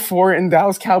ever before in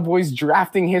Dallas Cowboys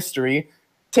drafting history.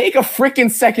 Take a freaking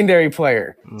secondary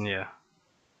player. Yeah.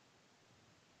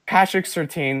 Patrick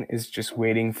Surtain is just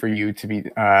waiting for you to be,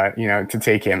 to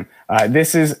take him.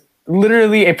 This is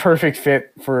literally a perfect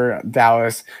fit for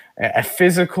Dallas. A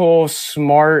physical,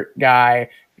 smart guy,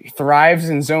 thrives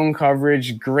in zone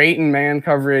coverage, great in man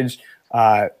coverage.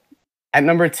 At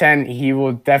number 10, he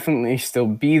will definitely still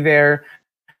be there,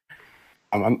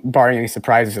 barring any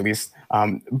surprises at least.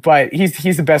 But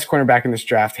he's the best cornerback in this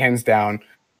draft, hands down.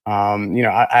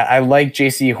 I like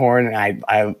J.C. Horn and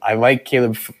I like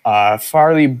Caleb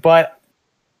Farley, but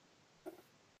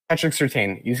Patrick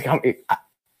Surtain,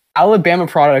 Alabama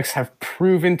products have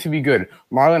proven to be good.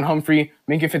 Marlon Humphrey,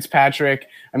 Minkah Fitzpatrick.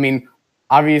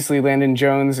 Obviously Landon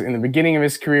Jones in the beginning of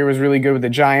his career was really good with the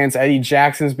Giants. Eddie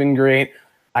Jackson's been great.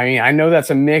 I know that's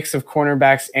a mix of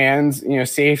cornerbacks and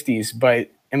safeties, but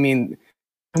come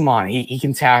on, he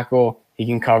can tackle, he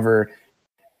can cover.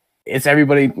 It's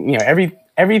everybody,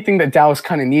 everything that Dallas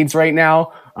kind of needs right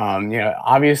now.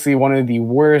 Obviously one of the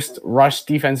worst rush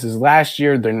defenses last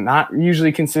year. They're not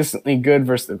usually consistently good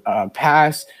versus the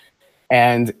pass.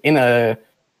 And even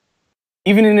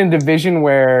in a division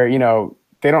where,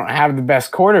 they don't have the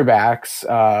best quarterbacks,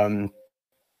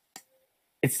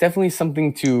 it's definitely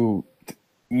something you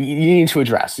need to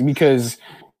address, because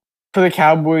for the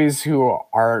Cowboys, who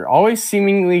are always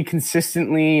seemingly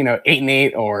consistently,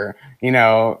 8-8 or,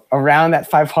 around that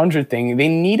 500 thing, they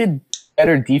needed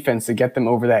better defense to get them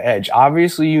over that edge.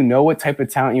 Obviously, you know what type of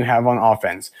talent you have on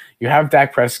offense. You have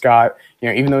Dak Prescott.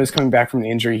 Even though he's coming back from an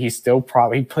injury, he still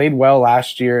he played well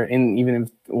last year, and even if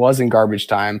it was in garbage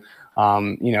time.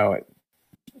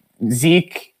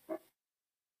 Zeke,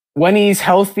 when he's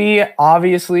healthy,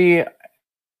 obviously,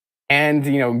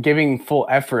 and giving full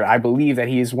effort, I believe that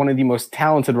he is one of the most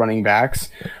talented running backs.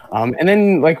 And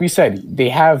then, like we said, they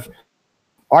have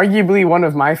arguably one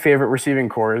of my favorite receiving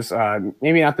cores.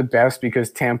 Maybe not the best because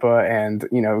Tampa and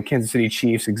Kansas City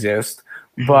Chiefs exist,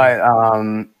 but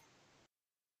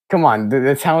come on,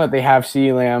 the talent that they have: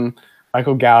 CeeDee Lamb,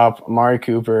 Michael Gallup, Amari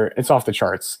Cooper, it's off the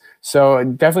charts. So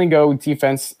definitely go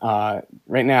defense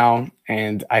right now,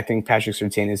 and I think Patrick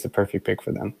Surtain is the perfect pick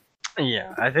for them.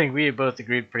 Yeah, I think we both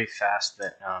agreed pretty fast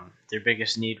that their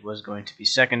biggest need was going to be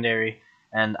secondary,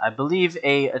 and I believe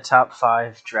a top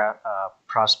 5 draft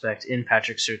prospect in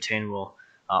Patrick Surtain will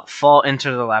fall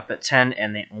into the lap at 10,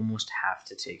 and they almost have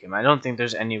to take him. I don't think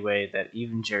there's any way that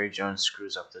even Jerry Jones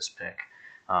screws up this pick.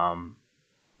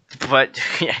 But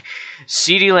yeah,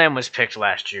 CeeDee Lamb was picked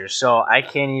last year, so I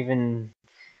can't even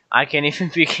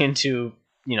begin to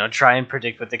try and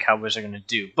predict what the Cowboys are going to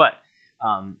do. But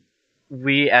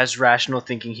we, as rational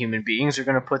thinking human beings, are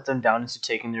going to put them down into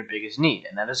taking their biggest need,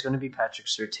 and that is going to be Patrick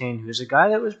Surtain, who's a guy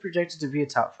that was projected to be a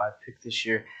top 5 pick this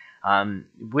year,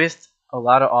 with a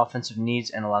lot of offensive needs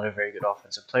and a lot of very good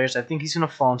offensive players. I think he's going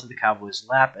to fall into the Cowboys'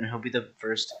 lap, and he'll be the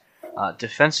first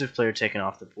defensive player taken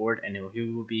off the board, and he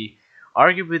will be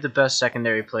arguably the best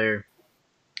secondary player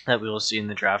that we will see in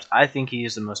the draft. I think he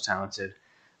is the most talented.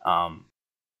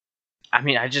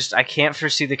 I can't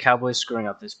foresee the Cowboys screwing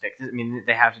up this pick.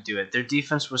 They have to do it. Their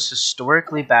defense was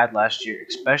historically bad last year,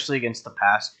 especially against the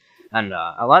pass. And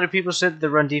a lot of people said the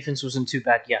run defense wasn't too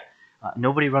bad. Yeah,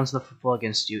 nobody runs the football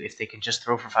against you. If they can just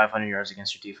throw for 500 yards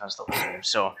against your defense, they'll win them.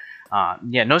 So,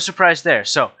 no surprise there.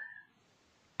 So,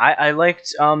 I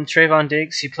liked Trayvon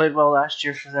Diggs. He played well last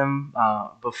year for them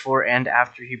before and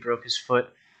after he broke his foot.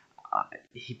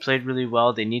 He played really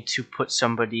well. They need to put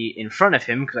somebody in front of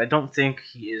him because I don't think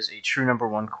he is a true number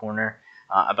 1 corner.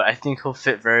 But I think he'll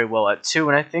fit very well at 2.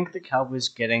 And I think the Cowboys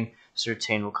getting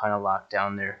Surtain will kind of lock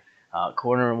down their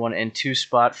corner 1 and 2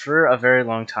 spot for a very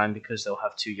long time because they'll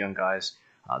have 2 young guys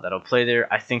that'll play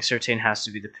there. I think Surtain has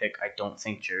to be the pick. I don't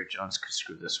think Jerry Jones could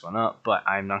screw this one up, but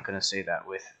I'm not going to say that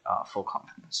with full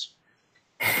confidence.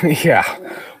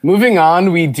 Yeah. Moving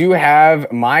on, we do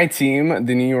have my team,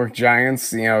 the New York Giants,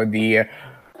 the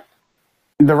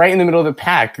right in the middle of the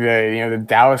pack. The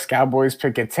Dallas Cowboys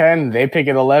pick at 10, they pick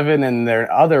at 11, and their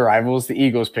other rivals, the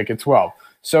Eagles, pick at 12.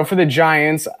 So for the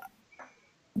Giants,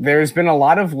 there's been a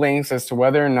lot of links as to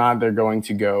whether or not they're going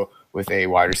to go with a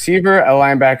wide receiver, a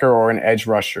linebacker, or an edge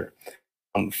rusher.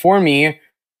 For me,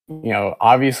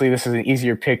 obviously this is an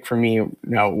easier pick for me,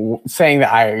 saying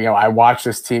that I watch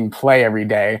this team play every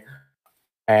day,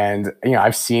 and,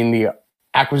 I've seen the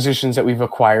acquisitions that we've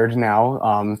acquired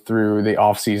now through the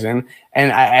offseason,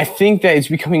 and I think that it's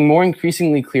becoming more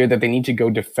increasingly clear that they need to go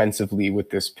defensively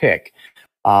with this pick.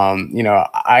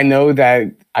 I know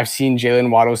that I've seen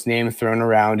Jalen Waddle's name thrown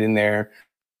around in there.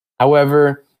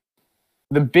 However,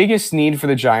 the biggest need for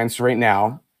the Giants right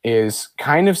now is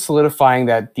kind of solidifying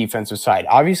that defensive side.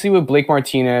 Obviously, with Blake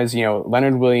Martinez,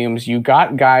 Leonard Williams, you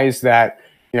got guys that,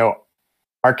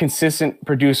 are consistent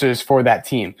producers for that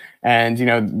team. And,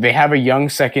 they have a young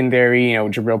secondary,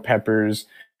 Jabril Peppers,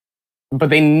 but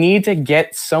they need to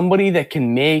get somebody that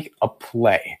can make a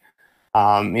play.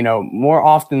 More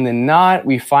often than not,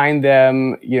 we find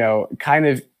them,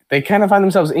 they kind of find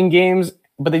themselves in games,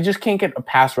 but they just can't get a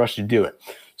pass rush to do it.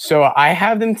 So I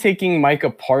have them taking Micah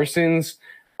Parsons.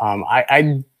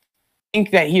 I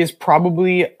think that he is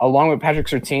probably, along with Patrick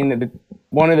Surtain,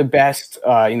 one of the best,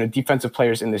 defensive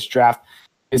players in this draft.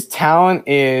 His talent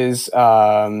is,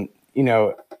 off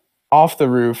the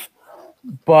roof,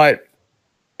 but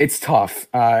it's tough.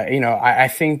 I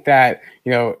think that,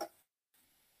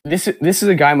 this is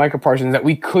a guy, Micah Parsons, that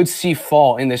we could see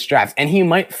fall in this draft, and he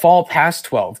might fall past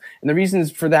 12. And the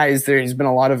reasons for that is there's been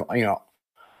a lot of,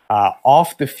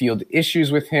 off the field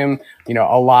issues with him.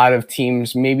 A lot of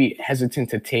teams maybe hesitant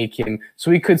to take him.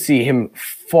 So we could see him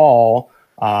fall,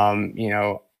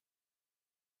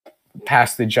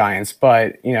 past the Giants.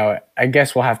 But, I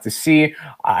guess we'll have to see.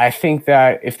 I think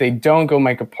that if they don't go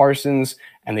Micah Parsons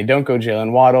and they don't go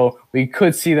Jalen Waddle, we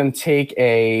could see them take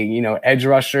a, edge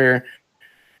rusher,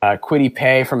 Kwity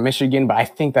Paye from Michigan, but I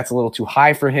think that's a little too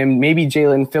high for him. Maybe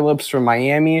Jalen Phillips from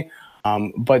Miami.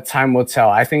 But time will tell.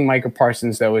 I think Micah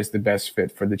Parsons, though, is the best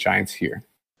fit for the Giants here.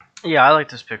 Yeah, I like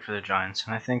this pick for the Giants,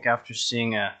 and I think after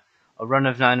seeing a run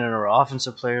of 9 in a row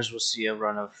offensive players, we'll see a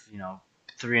run of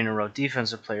 3 in a row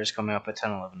defensive players coming up at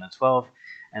 10, 11, and 12.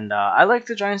 And I like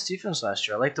the Giants' defense last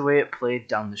year. I like the way it played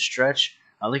down the stretch.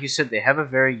 Like you said, they have a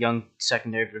very young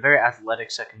secondary, but a very athletic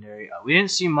secondary. We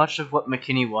didn't see much of what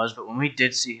McKinney was, but when we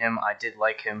did see him, I did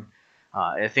like him.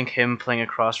 I think him playing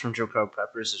across from Joe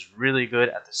Peppers is really good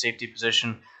at the safety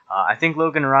position. I think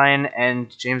Logan Ryan and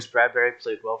James Bradbury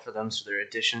played well for them, so their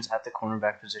additions at the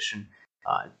cornerback position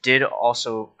did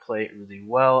also play really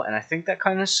well, and I think that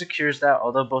kind of secures that.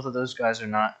 Although both of those guys are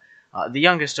not the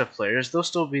youngest of players, they'll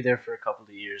still be there for a couple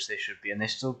of years. They should be, and they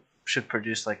still should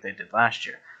produce like they did last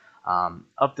year.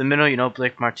 Up the middle,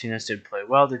 Blake Martinez did play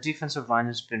well. Their defensive line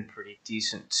has been pretty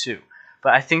decent too,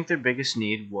 but I think their biggest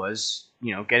need was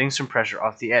getting some pressure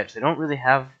off the edge. They don't really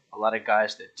have a lot of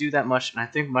guys that do that much, and I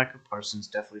think Micah Parsons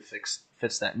definitely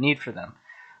fits that need for them.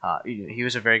 He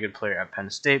was a very good player at Penn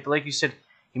State, but like you said,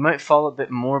 he might fall a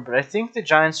bit more. But I think the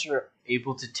Giants are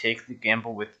able to take the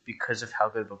gamble with because of how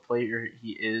good of a player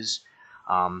he is.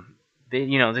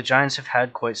 The Giants have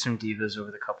had quite some divas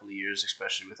over the couple of years,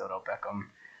 especially with Odell Beckham.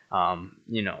 Um,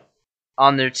 you know,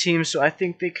 on their team, so I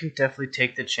think they can definitely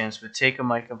take the chance, but take a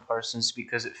Micah Parsons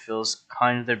because it fills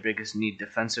kind of their biggest need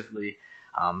defensively.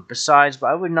 But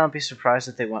I would not be surprised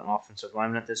if they went offensive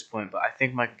lineman at this point. But I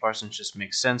think Micah Parsons just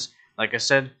makes sense. Like I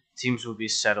said, teams will be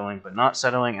settling, but not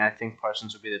settling, and I think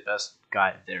Parsons would be the best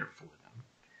guy there for them.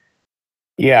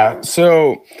 Yeah,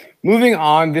 so moving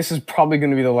on, this is probably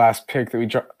going to be the last pick that we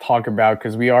talk about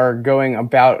because we are going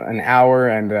about an hour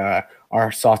and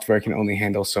our software can only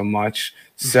handle so much.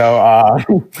 So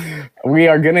we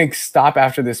are going to stop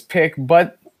after this pick,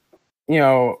 but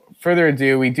further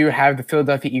ado, we do have the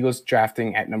Philadelphia Eagles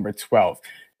drafting at number 12.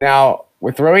 Now,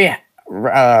 with wow,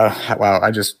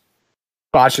 I just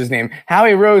botched his name,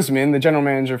 Howie Roseman, the general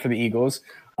manager for the Eagles.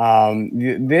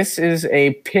 This is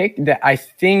a pick that I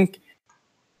think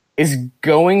is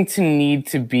going to need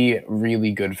to be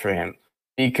really good for him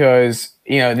because,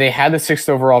 they had the 6th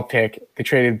overall pick. They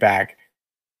traded back.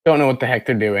 Don't know what the heck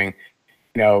they're doing.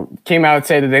 Came out and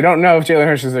said that they don't know if Jalen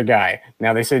Hurts is their guy.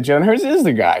 Now they said Jalen Hurts is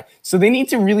the guy. So they need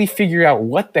to really figure out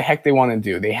what the heck they want to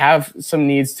do. They have some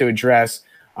needs to address.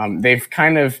 They've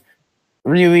kind of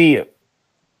really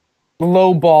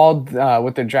lowballed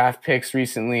with their draft picks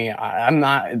recently. I don't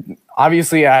know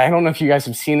if you guys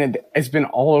have seen it. It's been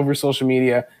all over social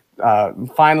media.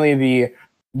 Finally, the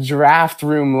draft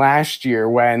room last year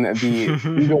when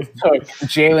the Eagles took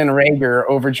Jalen Reagor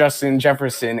over Justin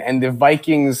Jefferson and the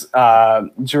Vikings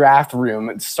draft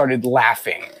room started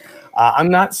laughing.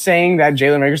 I'm not saying that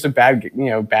Jalen Reagor's a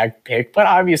bad pick, but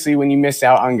obviously when you miss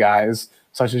out on guys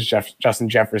such as Justin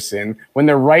Jefferson, when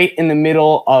they're right in the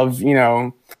middle of,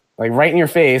 like right in your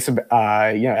face,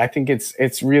 I think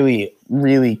it's really,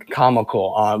 really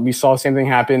comical. We saw the same thing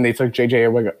happen. They took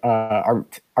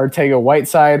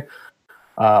Arcega-Whiteside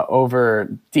over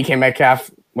DK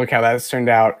Metcalf. Look how that's turned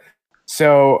out.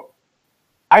 So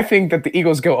I think that the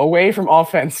Eagles go away from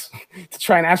offense to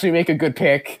try and actually make a good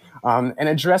pick and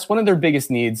address one of their biggest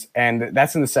needs, and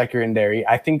that's in the secondary.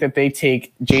 I think that they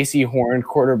take J.C. Horn,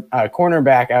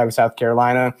 cornerback out of South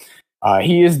Carolina.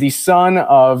 He is the son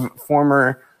of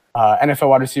former NFL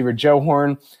wide receiver Joe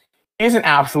Horn. He's an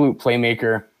absolute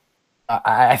playmaker.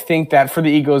 I think that for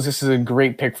the Eagles, this is a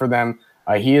great pick for them.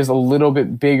 He is a little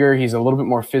bit bigger. He's a little bit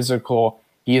more physical.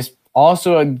 He is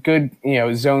also a good,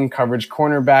 zone coverage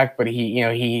cornerback, but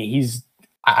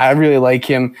I really like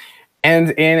him.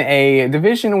 And in a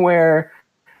division where,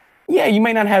 you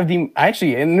might not have in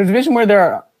a division where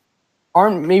there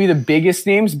aren't maybe the biggest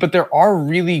names, but there are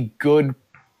really good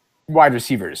wide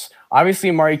receivers. Obviously,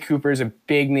 Amari Cooper is a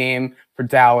big name for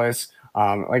Dallas.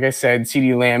 Like I said,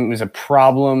 CeeDee Lamb is a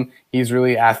problem. He's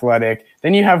really athletic.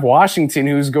 Then you have Washington,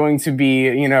 who's going to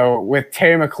be, with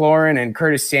Terry McLaurin and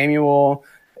Curtis Samuel.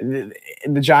 The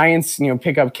Giants,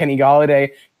 pick up Kenny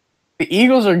Golladay. The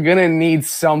Eagles are going to need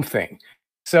something.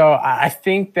 So I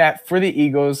think that for the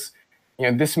Eagles,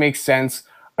 this makes sense.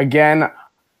 Again,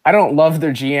 I don't love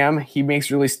their GM. He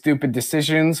makes really stupid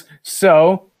decisions.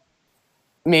 So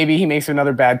maybe he makes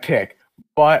another bad pick.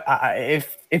 But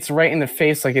if it's right in the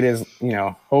face like it is,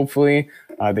 hopefully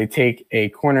they take a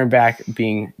cornerback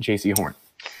being J.C. Horn.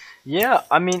 Yeah,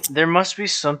 I mean, there must be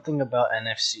something about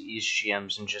NFC East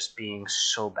GMs and just being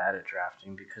so bad at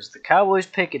drafting because the Cowboys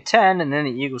pick at 10 and then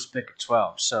the Eagles pick at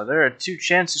 12. So there are 2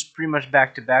 chances pretty much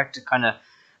back-to-back to kind of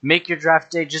make your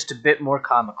draft day just a bit more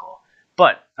comical.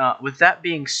 But with that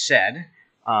being said,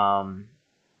 I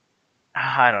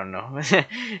don't know.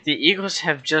 The Eagles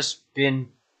have just been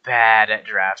bad at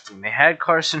drafting. They had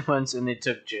Carson Wentz and they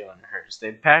took Jalen Hurts.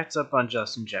 They passed up on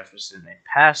Justin Jefferson. They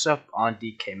passed up on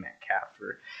DK Metcalf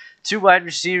for two wide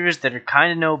receivers that are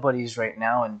kind of nobodies right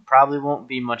now and probably won't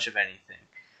be much of anything.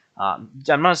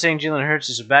 I'm not saying Jalen Hurts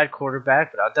is a bad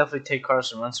quarterback, but I'll definitely take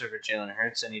Carson Wentz over Jalen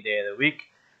Hurts any day of the week.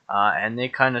 And they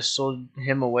kind of sold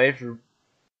him away for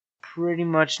pretty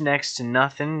much next to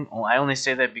nothing. Well, I only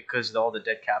say that because of all the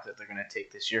dead cap that they're going to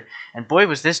take this year. And boy,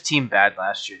 was this team bad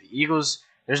last year. The Eagles,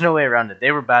 there's no way around it.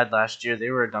 They were bad last year. They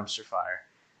were a dumpster fire.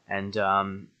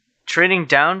 And trading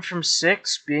down from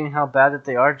 6, being how bad that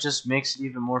they are, just makes it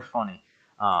even more funny.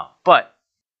 But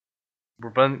we're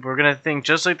going to think,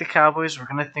 just like the Cowboys, we're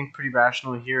going to think pretty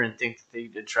rational here and think that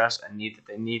they address a need that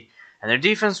they need. And their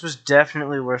defense was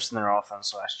definitely worse than their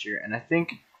offense last year. And I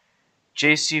think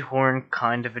J.C. Horn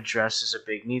kind of addresses a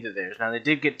big need of theirs. Now, they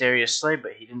did get Darius Slay,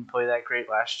 but he didn't play that great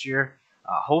last year.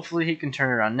 Hopefully, he can turn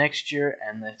around next year.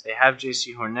 And if they have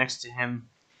J.C. Horn next to him,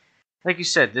 like you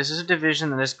said, this is a division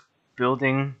that is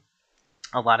building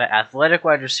a lot of athletic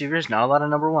wide receivers, not a lot of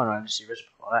number 1 wide receivers,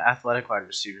 but a lot of athletic wide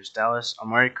receivers. Dallas,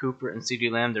 Amari Cooper, and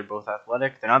CeeDee Lamb, they're both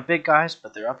athletic. They're not big guys,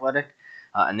 but they're athletic,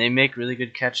 and they make really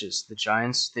good catches. The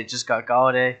Giants, they just got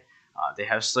Galladay. They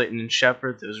have Slayton and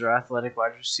Shepard. Those are athletic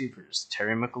wide receivers.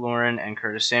 Terry McLaurin and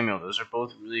Curtis Samuel. Those are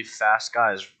both really fast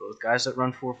guys, both guys that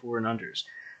run 4.4 and unders.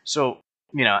 So,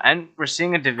 and we're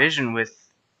seeing a division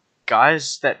with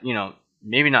guys that,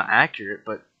 maybe not accurate,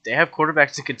 but they have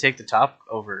quarterbacks that could take the top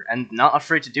over and not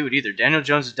afraid to do it either. Daniel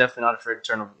Jones is definitely not afraid to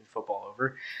turn the football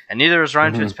over, and neither is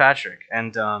Ryan Fitzpatrick.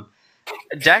 And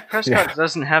Dak Prescott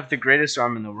doesn't have the greatest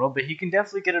arm in the world, but he can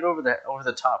definitely get it over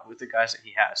the top with the guys that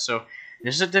he has. So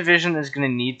this is a division that's going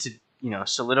to need to,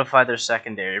 solidify their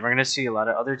secondary. We're going to see a lot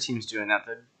of other teams doing that.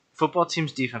 The football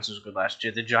team's defense was good last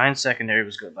year. The Giants' secondary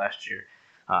was good last year.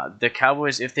 The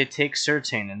Cowboys, if they take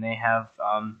Surtain and they have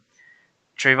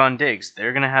Trayvon Diggs,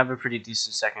 they're going to have a pretty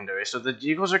decent secondary. So the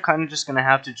Eagles are kind of just going to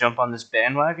have to jump on this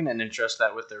bandwagon and address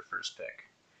that with their first pick.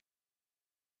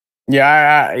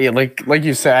 Yeah, like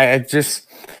you said, I just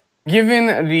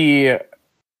given the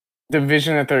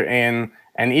division that they're in,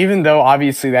 and even though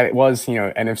obviously that it was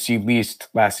NFC least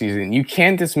last season, you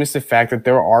can't dismiss the fact that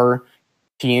there are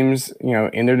teams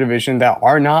in their division that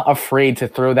are not afraid to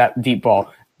throw that deep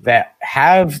ball, that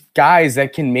have guys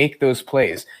that can make those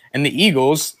plays, and the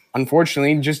Eagles,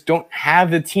 unfortunately, just don't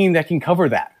have the team that can cover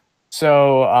that.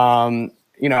 So, I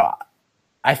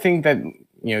think that,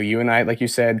 you and I, like you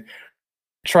said,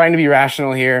 trying to be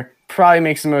rational here probably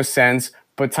makes the most sense,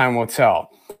 but time will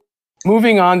tell.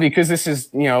 Moving on, because this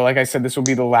is, like I said, this will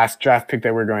be the last draft pick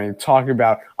that we're going to talk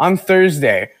about. On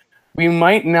Thursday, we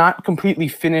might not completely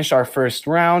finish our first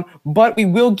round, but we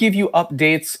will give you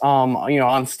updates,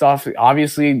 on stuff.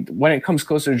 Obviously, when it comes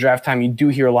closer to draft time, you do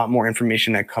hear a lot more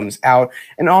information that comes out.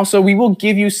 And also, we will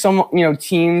give you some,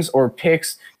 teams or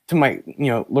picks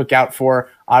to look out for.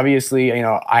 Obviously,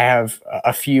 I have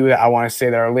a few that I want to say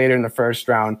that are later in the first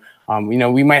round.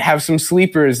 We might have some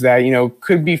sleepers that,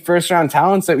 could be first round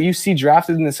talents that you see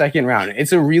drafted in the second round.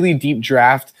 It's a really deep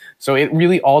draft. So it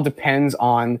really all depends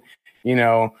on,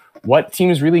 what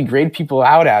teams really grade people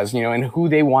out as, and who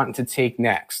they want to take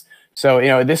next.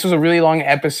 So, this was a really long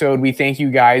episode. We thank you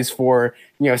guys for,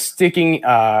 sticking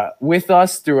with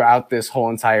us throughout this whole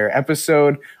entire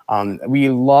episode. We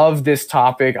love this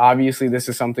topic. Obviously, this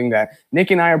is something that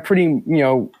Nick and I are pretty,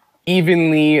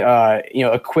 evenly,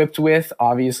 equipped with,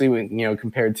 obviously,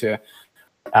 compared to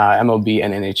MLB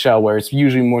and NHL, where it's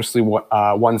usually mostly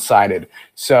one-sided.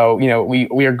 So,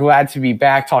 we are glad to be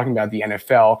back talking about the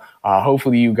NFL.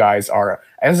 Hopefully you guys are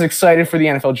as excited for the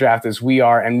NFL draft as we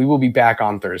are, and we will be back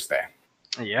on Thursday.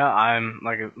 Yeah, I'm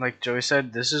like Joey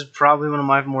said, this is probably one of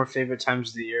my more favorite times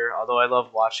of the year. Although I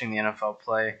love watching the NFL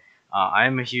play, I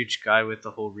am a huge guy with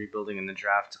the whole rebuilding in the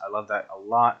draft. I love that a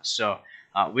lot. So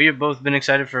we have both been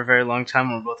excited for a very long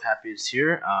time. We're both happy it's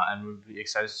here, and we'll be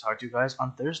excited to talk to you guys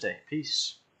on Thursday.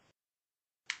 Peace.